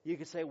you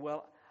could say,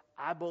 well,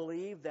 I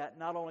believe that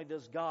not only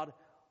does God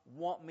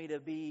want me to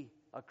be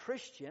a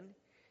Christian,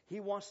 He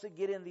wants to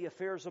get in the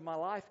affairs of my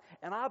life,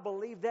 and I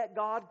believe that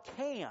God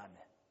can.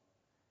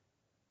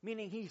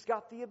 Meaning He's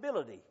got the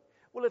ability.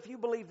 Well, if you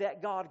believe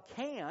that God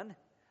can,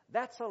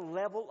 that's a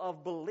level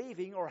of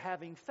believing or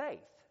having faith.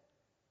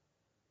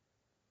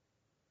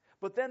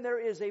 But then there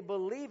is a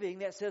believing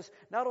that says,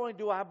 not only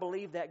do I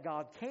believe that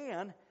God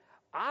can,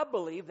 I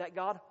believe that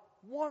God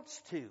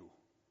wants to.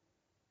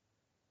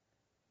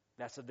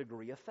 That's a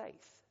degree of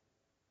faith.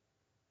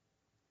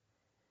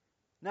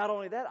 Not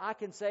only that, I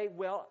can say,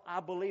 well, I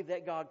believe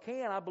that God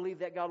can, I believe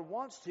that God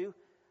wants to,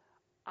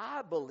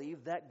 I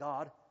believe that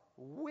God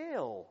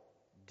will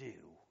do. Do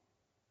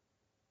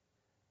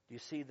you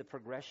see the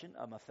progression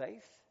of my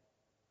faith?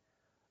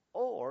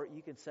 Or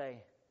you can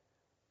say,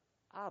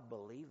 I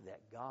believe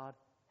that God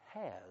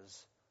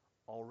has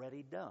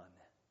already done.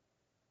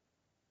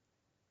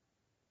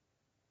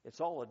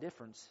 It's all a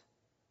difference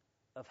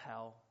of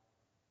how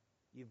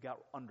you've got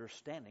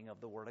understanding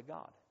of the Word of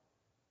God.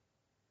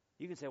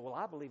 You can say, well,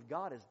 I believe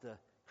God is the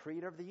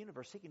creator of the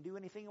universe. He can do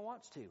anything He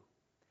wants to.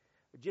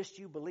 But just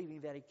you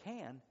believing that He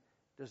can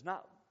does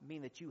not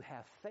mean that you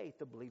have faith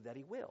to believe that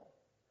He will.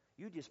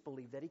 You just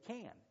believe that He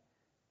can.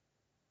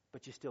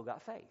 But you still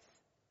got faith.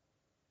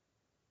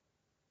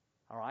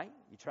 All right?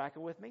 You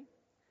tracking with me?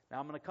 Now,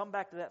 I'm going to come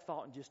back to that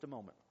thought in just a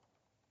moment.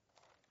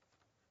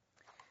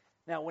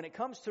 Now, when it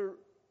comes to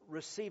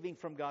receiving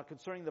from God,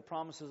 concerning the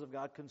promises of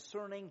God,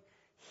 concerning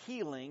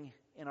healing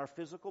in our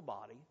physical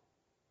body,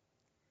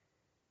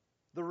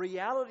 the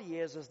reality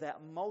is that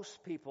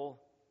most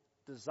people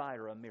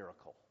desire a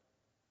miracle.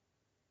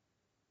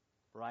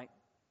 Right?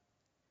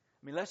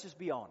 I mean, let's just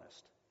be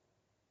honest.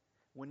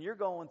 When you're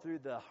going through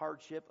the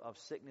hardship of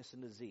sickness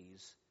and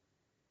disease,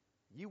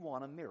 you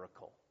want a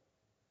miracle.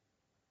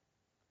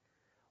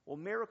 Well,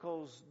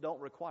 miracles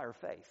don't require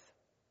faith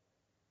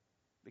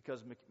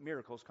because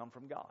miracles come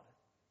from God.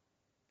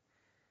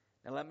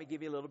 Now, let me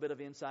give you a little bit of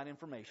inside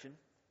information.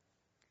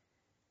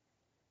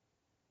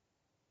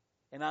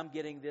 And I'm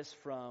getting this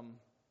from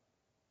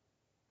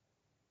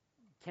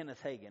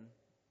Kenneth Hagin.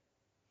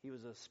 He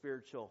was a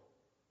spiritual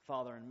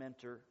father and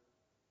mentor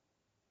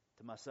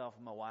to myself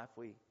and my wife.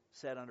 We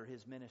sat under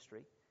his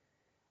ministry.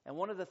 And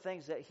one of the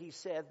things that he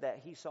said that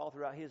he saw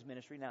throughout his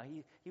ministry, now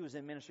he was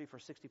in ministry for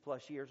 60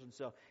 plus years, and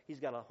so he's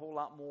got a whole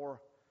lot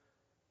more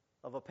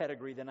of a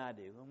pedigree than I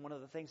do. And one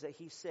of the things that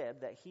he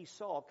said that he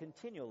saw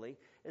continually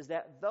is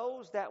that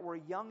those that were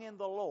young in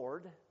the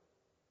Lord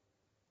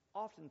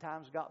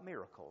oftentimes got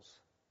miracles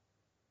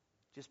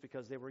just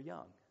because they were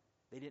young.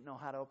 They didn't know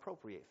how to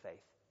appropriate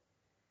faith.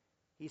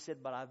 He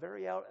said, but I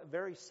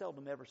very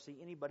seldom ever see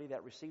anybody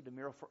that received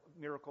a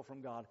miracle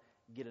from God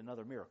get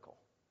another miracle.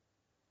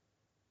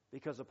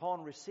 Because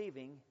upon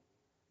receiving,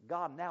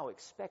 God now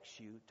expects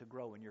you to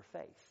grow in your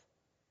faith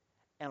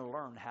and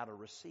learn how to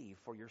receive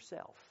for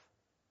yourself.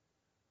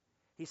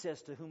 He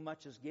says, to whom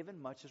much is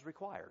given, much is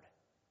required.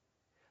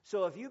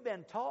 So if you've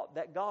been taught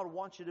that God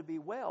wants you to be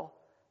well,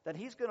 then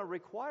He's going to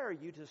require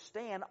you to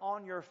stand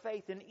on your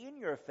faith and in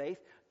your faith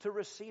to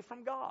receive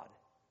from God.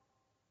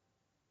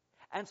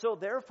 And so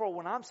therefore,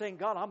 when I'm saying,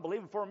 God, I'm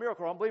believing for a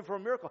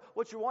miracle,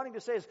 what you're wanting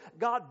to say is,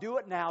 God, do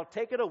it now,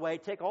 take it away,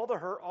 take all the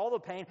hurt, all the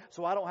pain,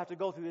 so I don't have to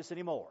go through this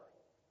anymore.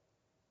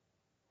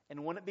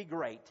 And wouldn't it be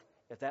great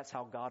if that's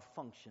how God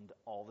functioned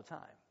all the time?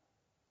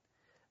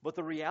 But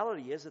the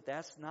reality is that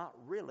that's not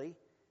really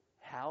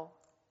how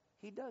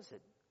He does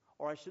it.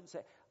 Or I shouldn't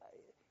say,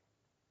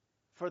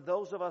 for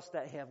those of us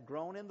that have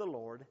grown in the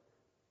Lord,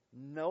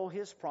 know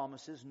His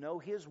promises, know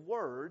His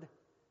Word,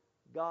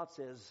 God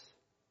says,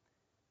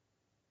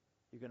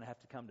 you're going to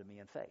have to come to me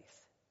in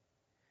faith.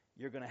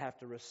 You're going to have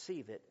to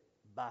receive it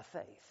by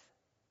faith.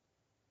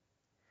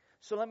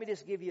 So let me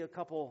just give you a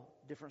couple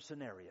different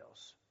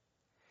scenarios.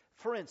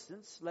 For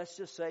instance, let's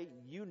just say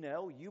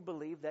you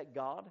believe that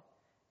God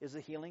is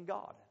a healing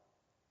God.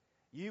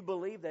 You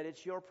believe that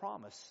it's your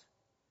promise.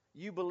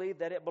 You believe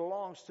that it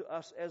belongs to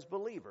us as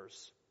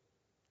believers.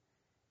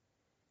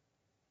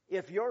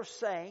 If you're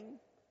saying,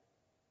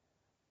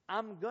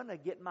 I'm going to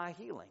get my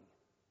healing,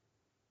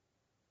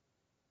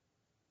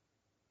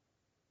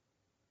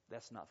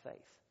 that's not faith.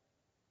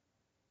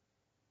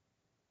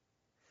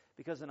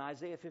 Because in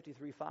Isaiah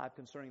 53:5,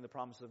 concerning the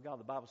promises of God,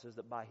 the Bible says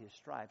that by His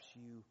stripes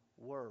you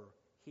were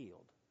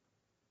healed.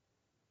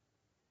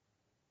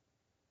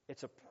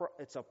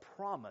 It's a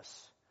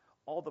promise.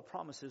 All the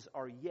promises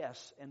are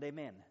yes and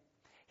amen.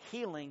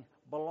 Healing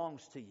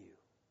belongs to you.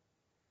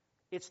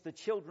 It's the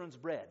children's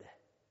bread.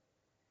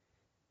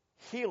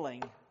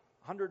 Healing,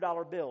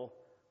 $100 bill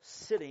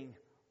sitting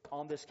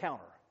on this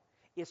counter.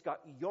 It's got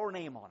your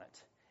name on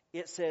it.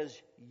 It says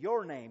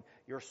your name,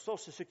 your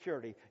Social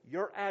Security,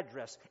 your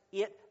address.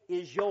 It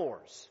is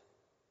yours.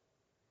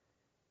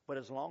 But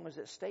as long as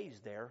it stays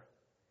there,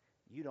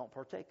 you don't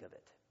partake of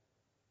it.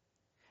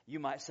 You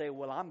might say,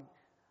 well,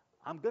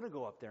 I'm going to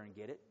go up there and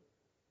get it.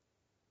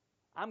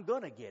 I'm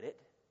going to get it,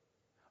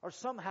 or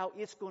somehow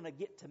it's going to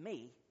get to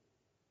me.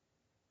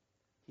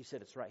 He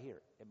said, it's right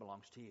here. It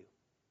belongs to you.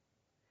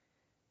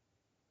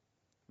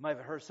 You might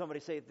have heard somebody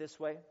say it this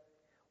way.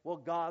 Well,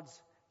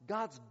 God's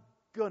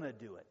going to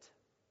do it.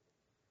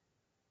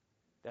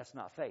 That's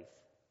not faith,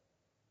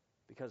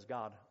 because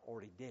God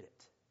already did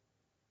it.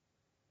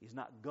 He's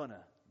not going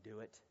to do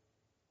it.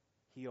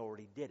 He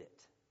already did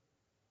it.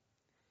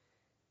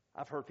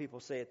 I've heard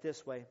people say it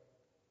this way.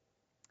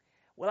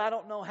 Well, I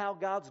don't know how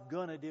God's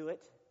going to do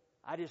it.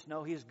 I just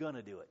know He's going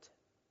to do it.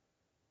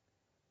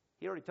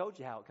 He already told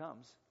you how it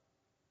comes.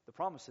 The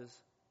promises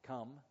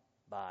come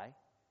by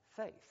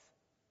faith.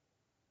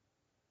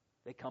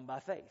 They come by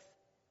faith.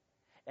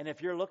 And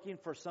if you're looking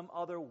for some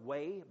other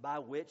way by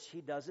which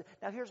He does it.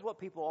 Now, here's what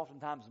people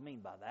oftentimes mean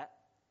by that.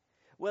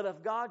 Well,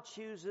 if God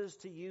chooses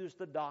to use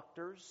the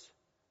doctors,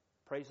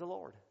 praise the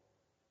Lord.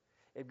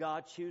 If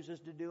God chooses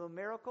to do a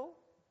miracle,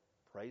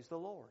 praise the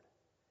Lord.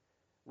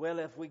 Well,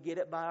 if we get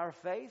it by our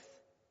faith,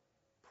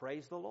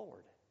 praise the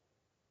Lord.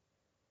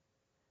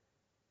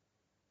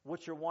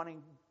 What you're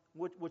wanting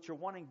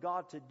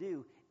God to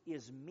do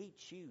is meet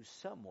you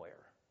somewhere.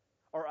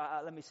 Or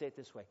let me say it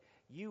this way.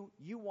 You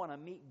want to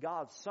meet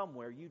God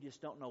somewhere, you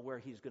just don't know where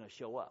He's going to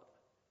show up.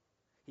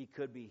 He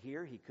could be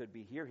here, He could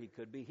be here, He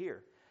could be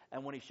here.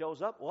 And when He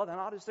shows up, well, then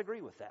I'll just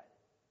agree with that.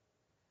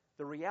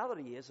 The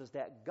reality is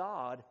that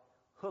God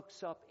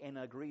hooks up and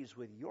agrees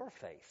with your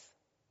faith.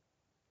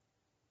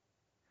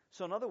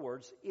 So in other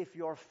words, if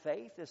your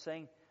faith is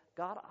saying,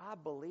 God, I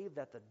believe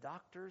that the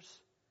doctors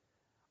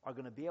are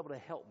going to be able to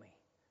help me.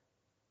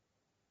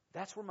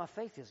 That's where my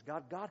faith is.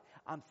 God,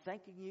 I'm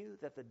thanking you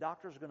that the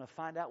doctors are going to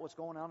find out what's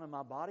going on in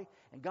my body.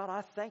 And God,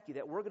 I thank you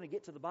that we're going to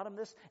get to the bottom of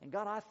this. And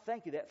God, I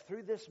thank you that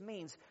through this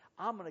means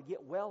I'm going to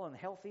get well and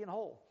healthy and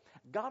whole.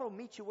 God will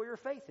meet you where your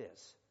faith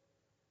is.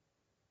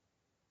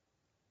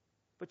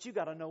 But you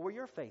got to know where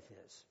your faith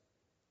is.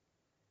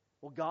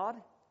 Well, God,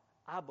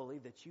 I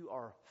believe that you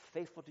are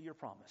faithful to your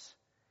promise.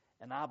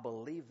 And I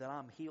believe that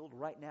I'm healed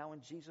right now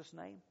in Jesus'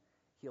 name.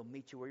 He'll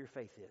meet you where your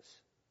faith is.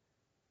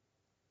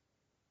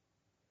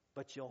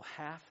 But you'll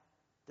have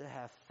to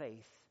have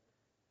faith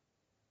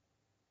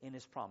in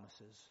His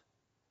promises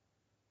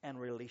and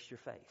release your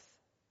faith.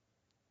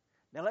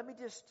 Now let me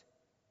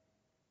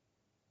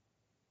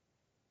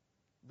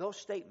those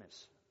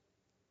statements,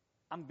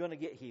 I'm going to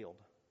get healed.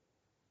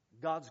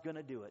 God's going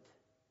to do it.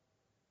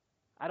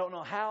 I don't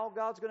know how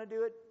God's going to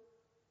do it,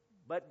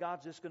 but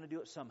God's just going to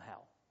do it somehow.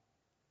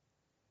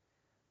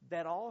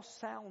 That all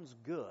sounds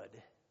good.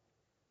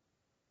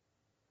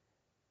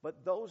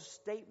 But those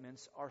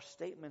statements are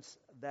statements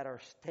that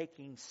are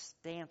taking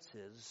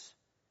stances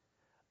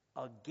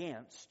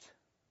against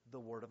the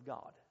Word of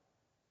God.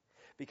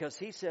 Because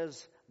He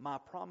says, my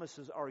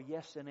promises are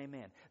yes and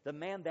amen. The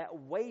man that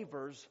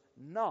wavers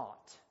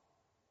not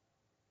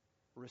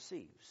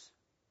receives.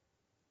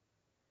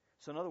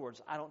 So in other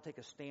words, I don't take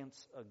a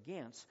stance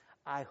against,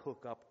 I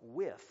hook up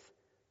with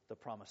the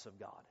promise of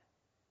God.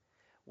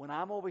 When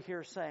I'm over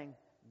here saying,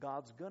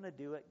 God's going to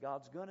do it,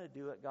 God's going to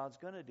do it, God's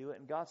going to do it.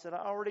 And God said,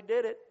 I already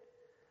did it.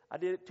 I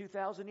did it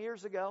 2,000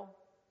 years ago.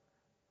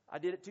 I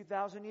did it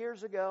 2,000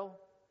 years ago.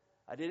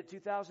 I did it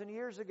 2,000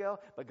 years ago.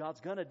 But God's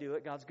going to do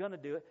it. God's going to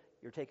do it.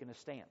 You're taking a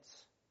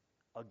stance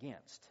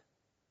against.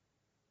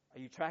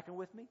 Are you tracking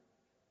with me?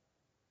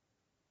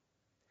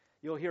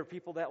 You'll hear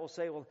people that will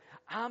say, well,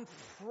 I'm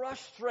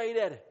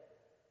frustrated.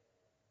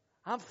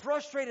 I'm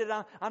frustrated.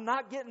 I'm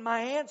not getting my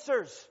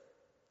answers.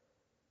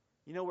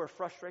 You know where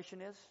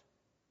frustration is?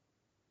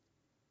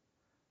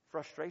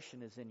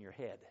 Frustration is in your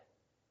head,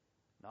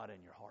 not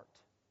in your heart.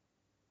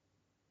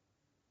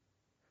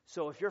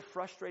 So if you're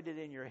frustrated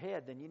in your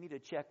head, then you need to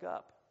check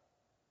up.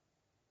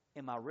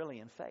 Am I really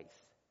in faith?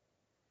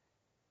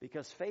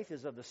 Because faith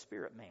is of the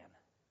spirit man.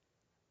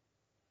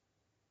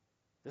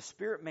 The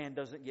spirit man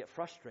doesn't get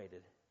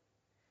frustrated.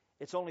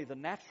 It's only the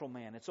natural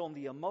man. It's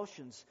only the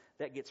emotions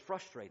that gets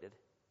frustrated.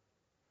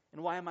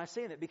 And why am I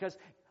saying that? Because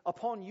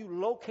upon you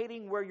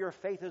locating where your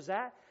faith is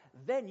at,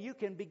 then you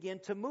can begin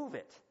to move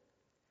it.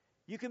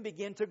 You can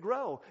begin to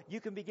grow. You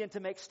can begin to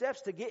make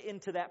steps to get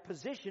into that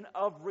position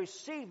of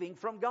receiving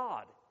from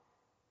God.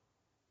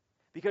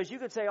 Because you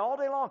could say all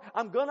day long,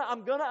 I'm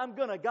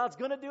gonna. God's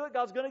gonna do it,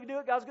 God's gonna do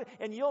it, God's gonna.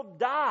 And you'll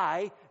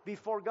die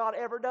before God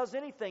ever does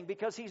anything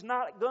because He's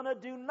not gonna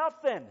do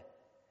nothing.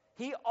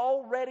 He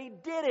already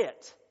did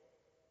it.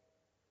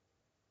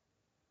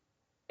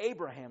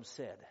 Abraham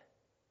said,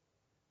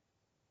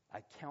 I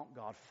count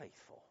God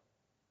faithful.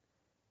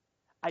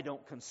 I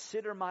don't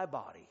consider my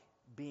body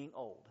being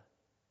old.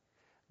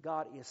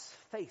 God is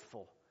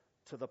faithful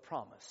to the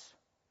promise,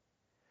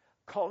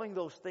 calling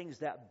those things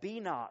that be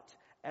not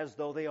as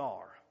though they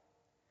are.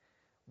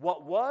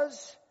 What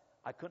was,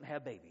 I couldn't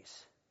have babies.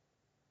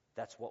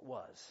 That's what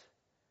was.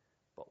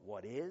 But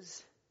what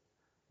is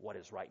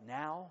right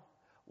now,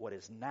 what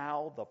is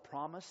now the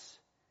promise,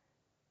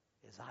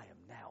 is I am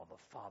now the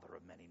father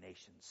of many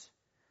nations.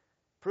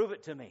 Prove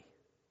it to me.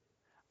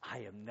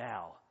 I am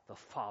now the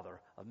father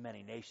of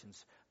many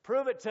nations.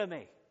 Prove it to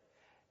me.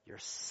 You're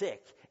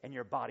sick and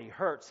your body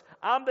hurts.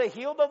 I'm the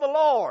healed of the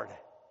Lord.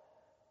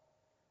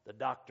 The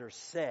doctor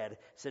said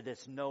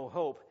it's no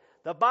hope.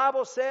 The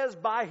Bible says,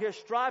 by His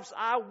stripes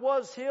I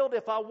was healed.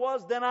 If I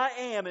was, then I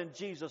am, in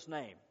Jesus'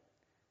 name.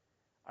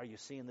 Are you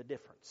seeing the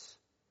difference?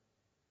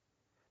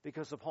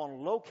 Because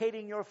upon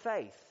locating your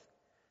faith,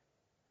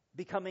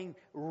 becoming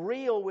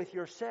real with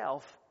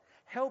yourself,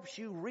 helps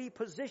you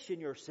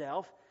reposition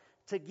yourself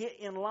to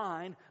get in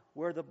line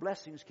where the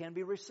blessings can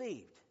be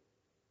received.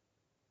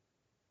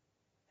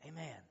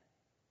 Amen.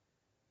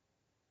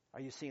 Are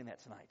you seeing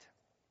that tonight?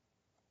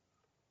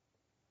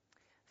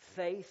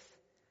 Faith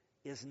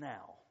is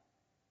now.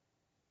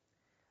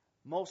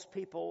 Most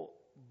people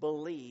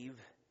believe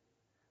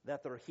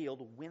that they're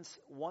healed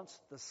once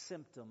the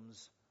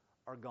symptoms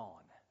are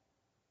gone.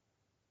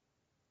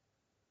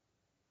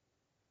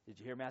 Did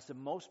you hear me? I said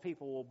most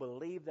people will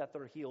believe that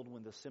they're healed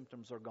when the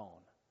symptoms are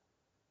gone.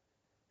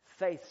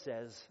 Faith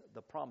says,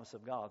 the promise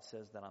of God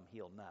says that I'm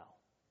healed now.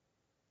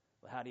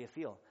 Well, how do you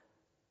feel?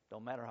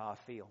 Don't matter how I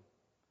feel.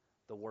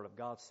 The Word of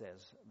God says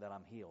that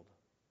I'm healed.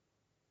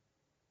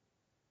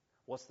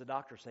 What's the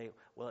doctor say?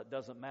 Well, it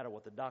doesn't matter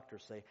what the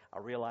doctors say. I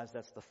realize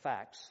that's the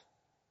facts.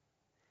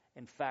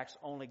 And facts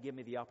only give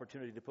me the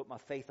opportunity to put my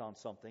faith on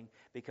something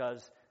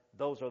because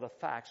those are the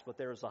facts, but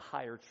there is a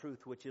higher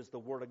truth, which is the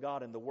Word of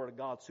God, and the Word of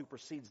God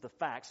supersedes the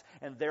facts,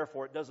 and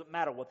therefore it doesn't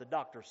matter what the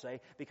doctors say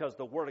because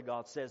the Word of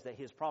God says that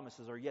His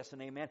promises are yes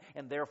and amen,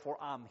 and therefore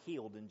I'm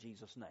healed in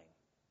Jesus' name.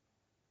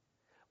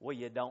 Well,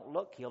 you don't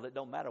look healed. It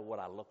don't matter what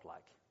I look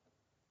like.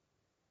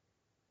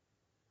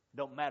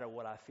 Don't matter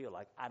what I feel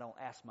like. I don't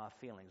ask my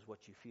feelings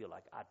what you feel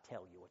like. I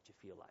tell you what you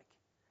feel like.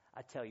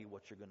 I tell you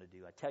what you're going to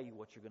do. I tell you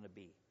what you're going to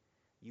be.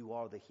 You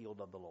are the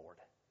healed of the Lord.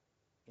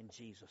 In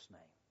Jesus'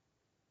 name.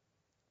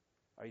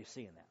 Are you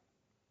seeing that?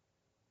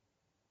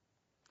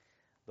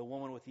 The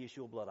woman with the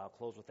issue of blood. I'll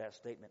close with that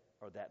statement,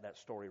 or that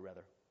story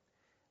rather.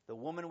 The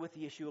woman with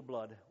the issue of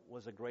blood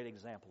was a great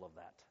example of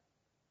that.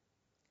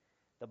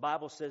 The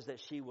Bible says that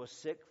she was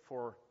sick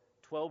for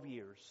 12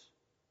 years.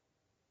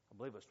 I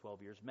believe it was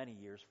 12 years, many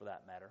years for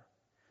that matter.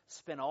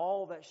 Spent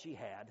all that she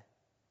had,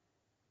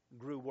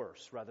 grew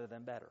worse rather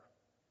than better.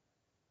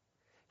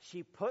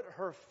 She put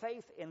her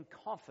faith and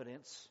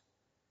confidence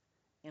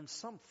in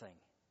something.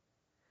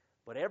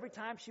 But every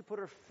time she put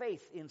her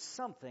faith in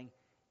something,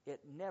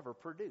 it never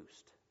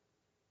produced.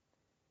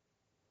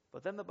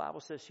 But then the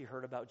Bible says she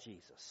heard about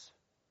Jesus.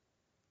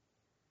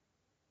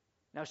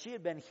 Now, she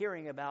had been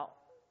hearing about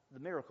the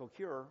miracle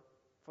cure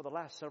for the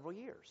last several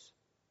years.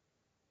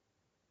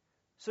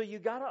 So you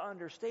got to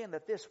understand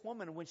that this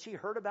woman, when she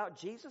heard about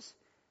Jesus,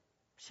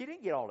 she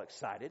didn't get all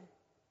excited.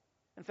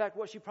 In fact,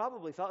 what she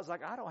probably thought was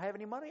like, I don't have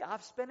any money.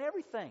 I've spent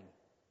everything.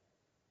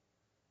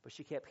 But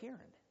she kept hearing.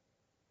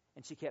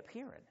 And she kept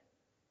hearing.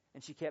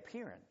 And she kept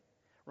hearing.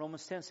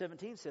 Romans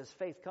 10:17 says,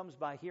 faith comes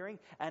by hearing,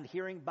 and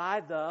hearing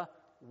by the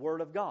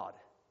Word of God.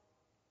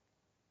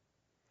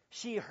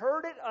 She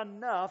heard it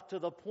enough to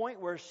the point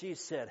where she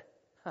said,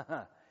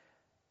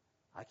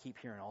 I keep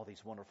hearing all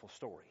these wonderful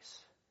stories.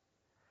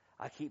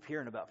 I keep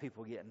hearing about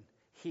people getting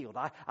healed.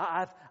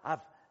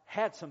 I've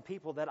had some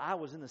people that I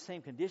was in the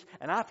same condition,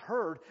 and I've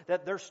heard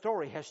that their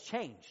story has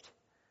changed.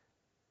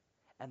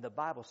 And the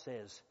Bible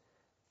says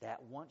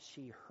that once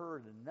she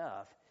heard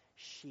enough,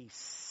 she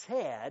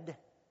said,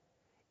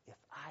 if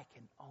I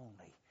can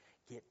only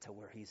get to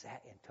where He's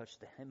at and touch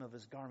the hem of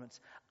His garments,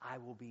 I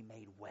will be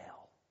made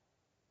well.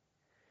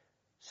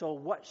 So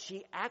what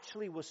she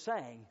actually was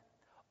saying,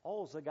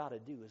 all I got to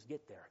do is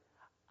get there.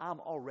 I'm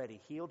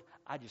already healed.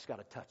 I just got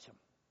to touch Him.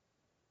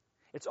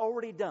 It's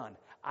already done.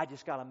 I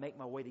just got to make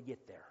my way to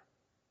get there.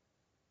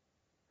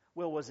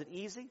 Well, was it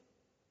easy?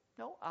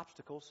 No,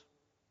 obstacles.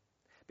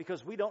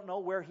 Because we don't know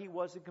where he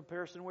was in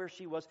comparison to where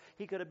she was.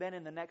 He could have been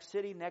in the next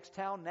city, next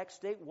town, next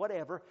state,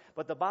 whatever.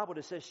 But the Bible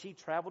just says she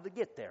traveled to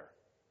get there.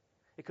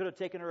 It could have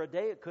taken her a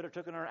day. It could have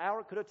taken her an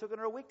hour. It could have taken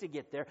her a week to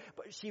get there.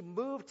 But she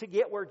moved to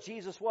get where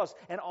Jesus was.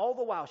 And all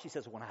the while she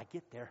says, when I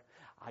get there,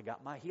 I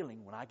got my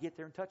healing. When I get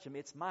there and touch Him,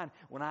 it's mine.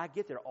 When I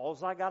get there, all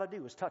I got to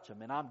do is touch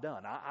Him and I'm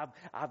done.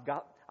 I've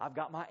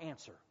got my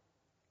answer.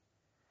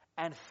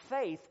 And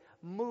faith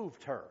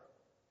moved her.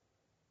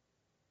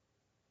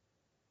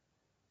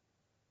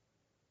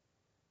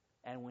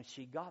 And when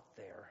she got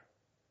there,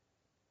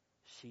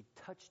 she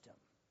touched Him.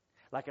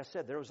 Like I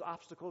said, there was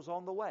obstacles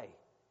on the way.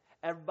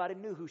 Everybody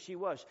knew who she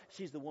was.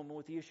 She's the woman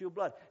with the issue of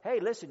blood. Hey,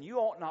 listen, you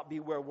ought not be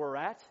where we're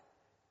at.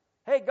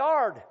 Hey,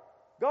 guard,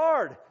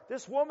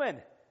 this woman,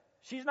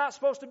 she's not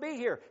supposed to be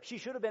here. She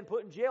should have been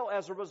put in jail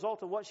as a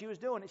result of what she was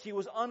doing. She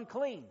was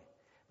unclean.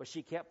 But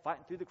she kept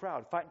fighting through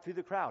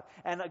the crowd.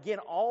 And again,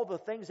 all the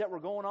things that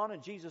were going on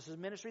in Jesus'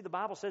 ministry, the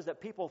Bible says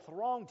that people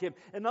thronged Him.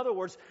 In other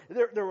words,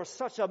 there was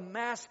such a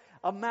mass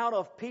amount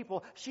of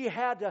people. She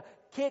had to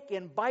kick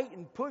and bite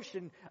and push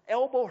and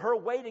elbow her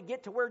way to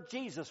get to where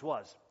Jesus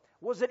was.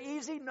 Was it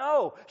easy?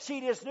 No.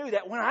 She just knew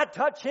that when I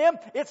touch Him,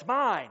 it's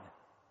mine.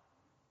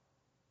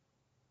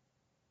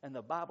 And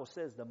the Bible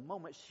says the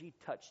moment she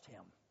touched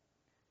Him,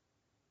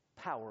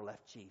 power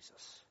left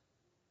Jesus.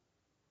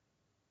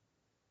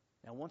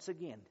 Now, once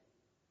again,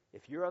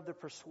 if you're of the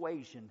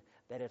persuasion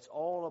that it's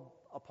all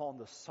upon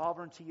the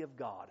sovereignty of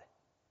God,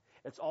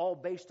 it's all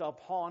based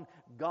upon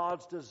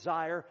God's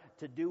desire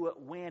to do it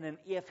when and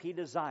if He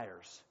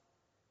desires.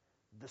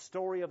 The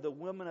story of the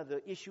woman of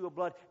the issue of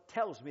blood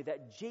tells me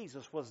that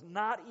Jesus was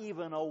not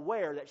even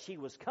aware that she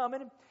was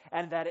coming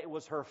and that it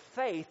was her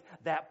faith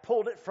that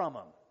pulled it from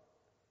Him.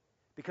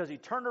 Because He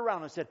turned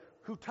around and said,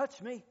 "Who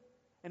touched me?"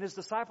 And His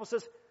disciple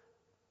says,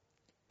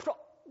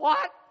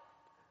 "What?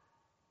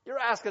 You're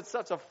asking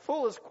such a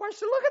foolish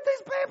question. Look at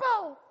these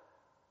people."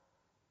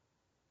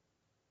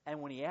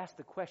 And when He asked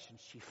the question,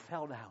 she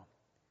fell down,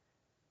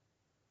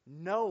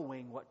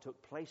 knowing what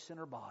took place in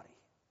her body.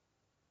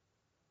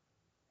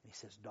 And He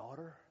says,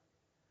 "Daughter,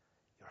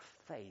 your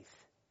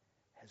faith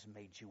has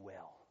made you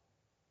well."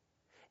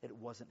 It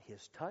wasn't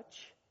His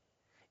touch.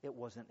 It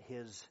wasn't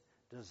His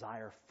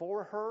desire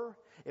for her.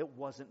 It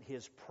wasn't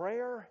His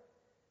prayer.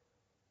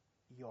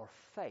 Your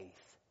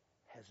faith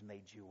has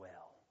made you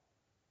well.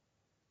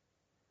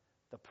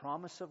 The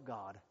promise of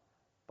God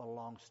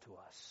belongs to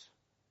us.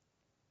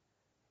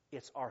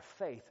 It's our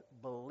faith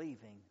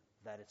believing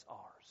that it's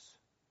ours.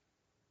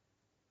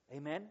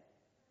 Amen?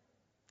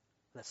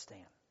 Let's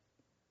stand.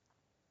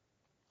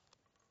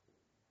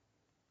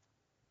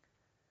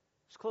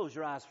 Just close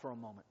your eyes for a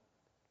moment.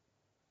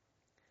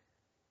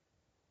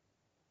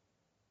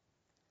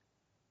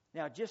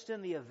 Now, just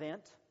in the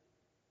event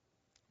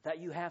that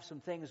you have some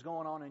things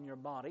going on in your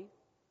body,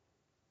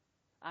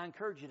 I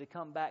encourage you to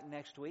come back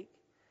next week,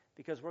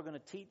 because we're going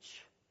to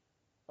teach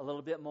a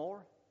little bit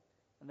more,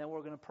 and then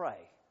we're going to pray.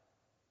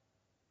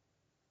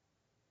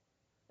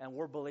 And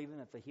we're believing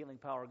that the healing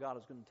power of God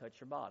is going to touch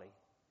your body.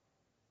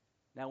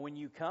 Now, when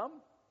you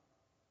come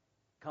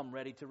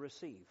ready to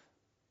receive.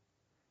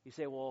 You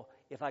say, "Well,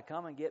 if I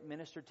come and get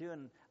ministered to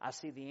and I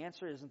see the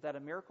answer, isn't that a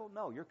miracle?"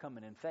 No, you're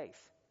coming in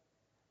faith.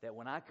 That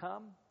when I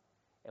come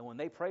and when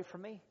they pray for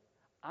me,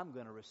 I'm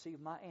going to receive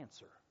my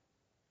answer.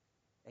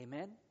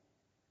 Amen?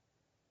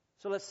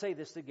 So let's say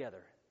this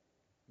together.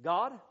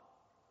 God,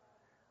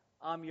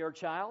 I'm your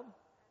child.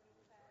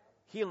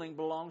 Healing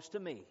belongs to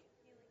me.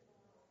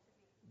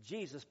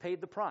 Jesus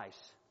paid the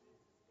price.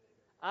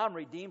 I'm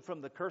redeemed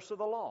from the curse of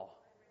the law.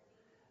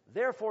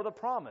 Therefore, the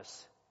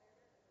promise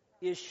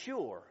is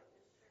sure,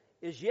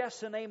 is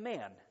yes and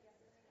amen,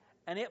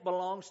 and it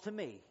belongs to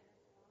me.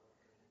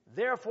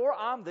 Therefore,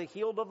 I'm the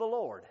healed of the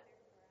Lord.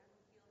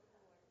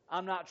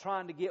 I'm not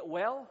trying to get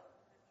well.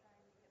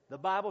 The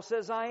Bible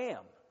says I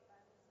am.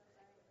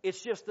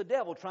 It's just the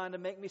devil trying to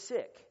make me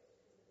sick.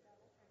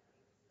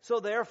 So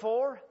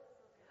therefore,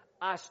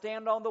 I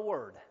stand on the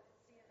Word.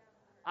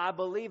 I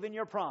believe in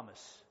your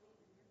promise.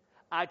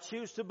 I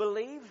choose to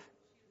believe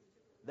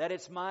that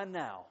it's mine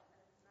now.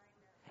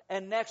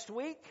 And next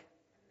week,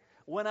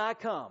 when I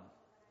come,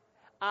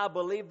 I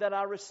believe that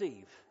I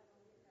receive.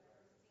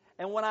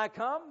 And when I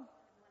come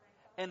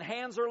and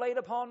hands are laid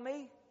upon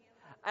me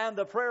and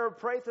the prayer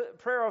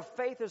of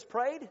faith is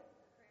prayed,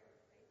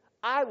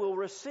 I will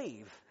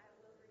receive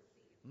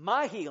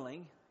my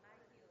healing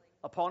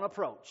upon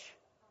approach,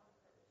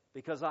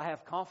 because I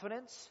have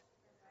confidence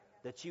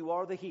that you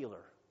are the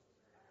healer.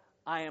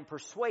 I am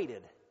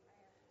persuaded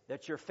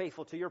that you're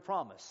faithful to your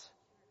promise,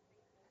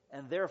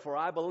 and therefore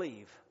I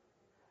believe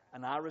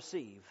and I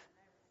receive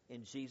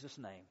in Jesus'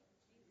 name.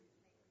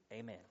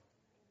 Amen.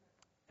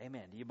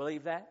 Amen. Do you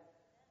believe that?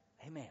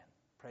 Amen.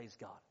 Praise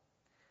God.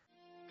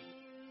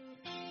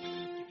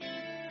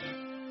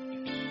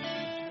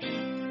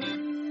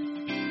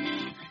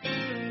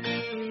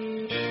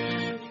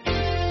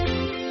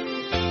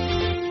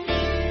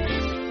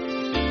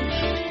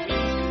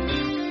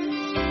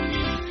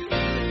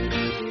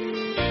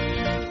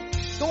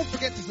 Don't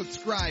forget to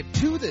subscribe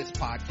to this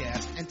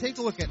podcast and take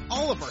a look at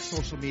all of our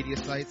social media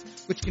sites,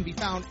 which can be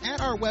found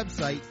at our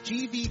website,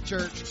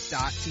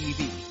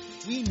 gbchurch.tv.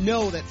 We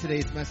know that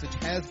today's message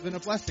has been a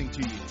blessing to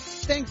you.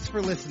 Thanks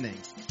for listening.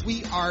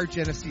 We are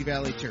Genesee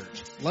Valley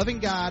Church, loving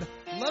God,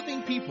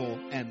 loving people,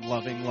 and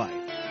loving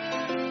life.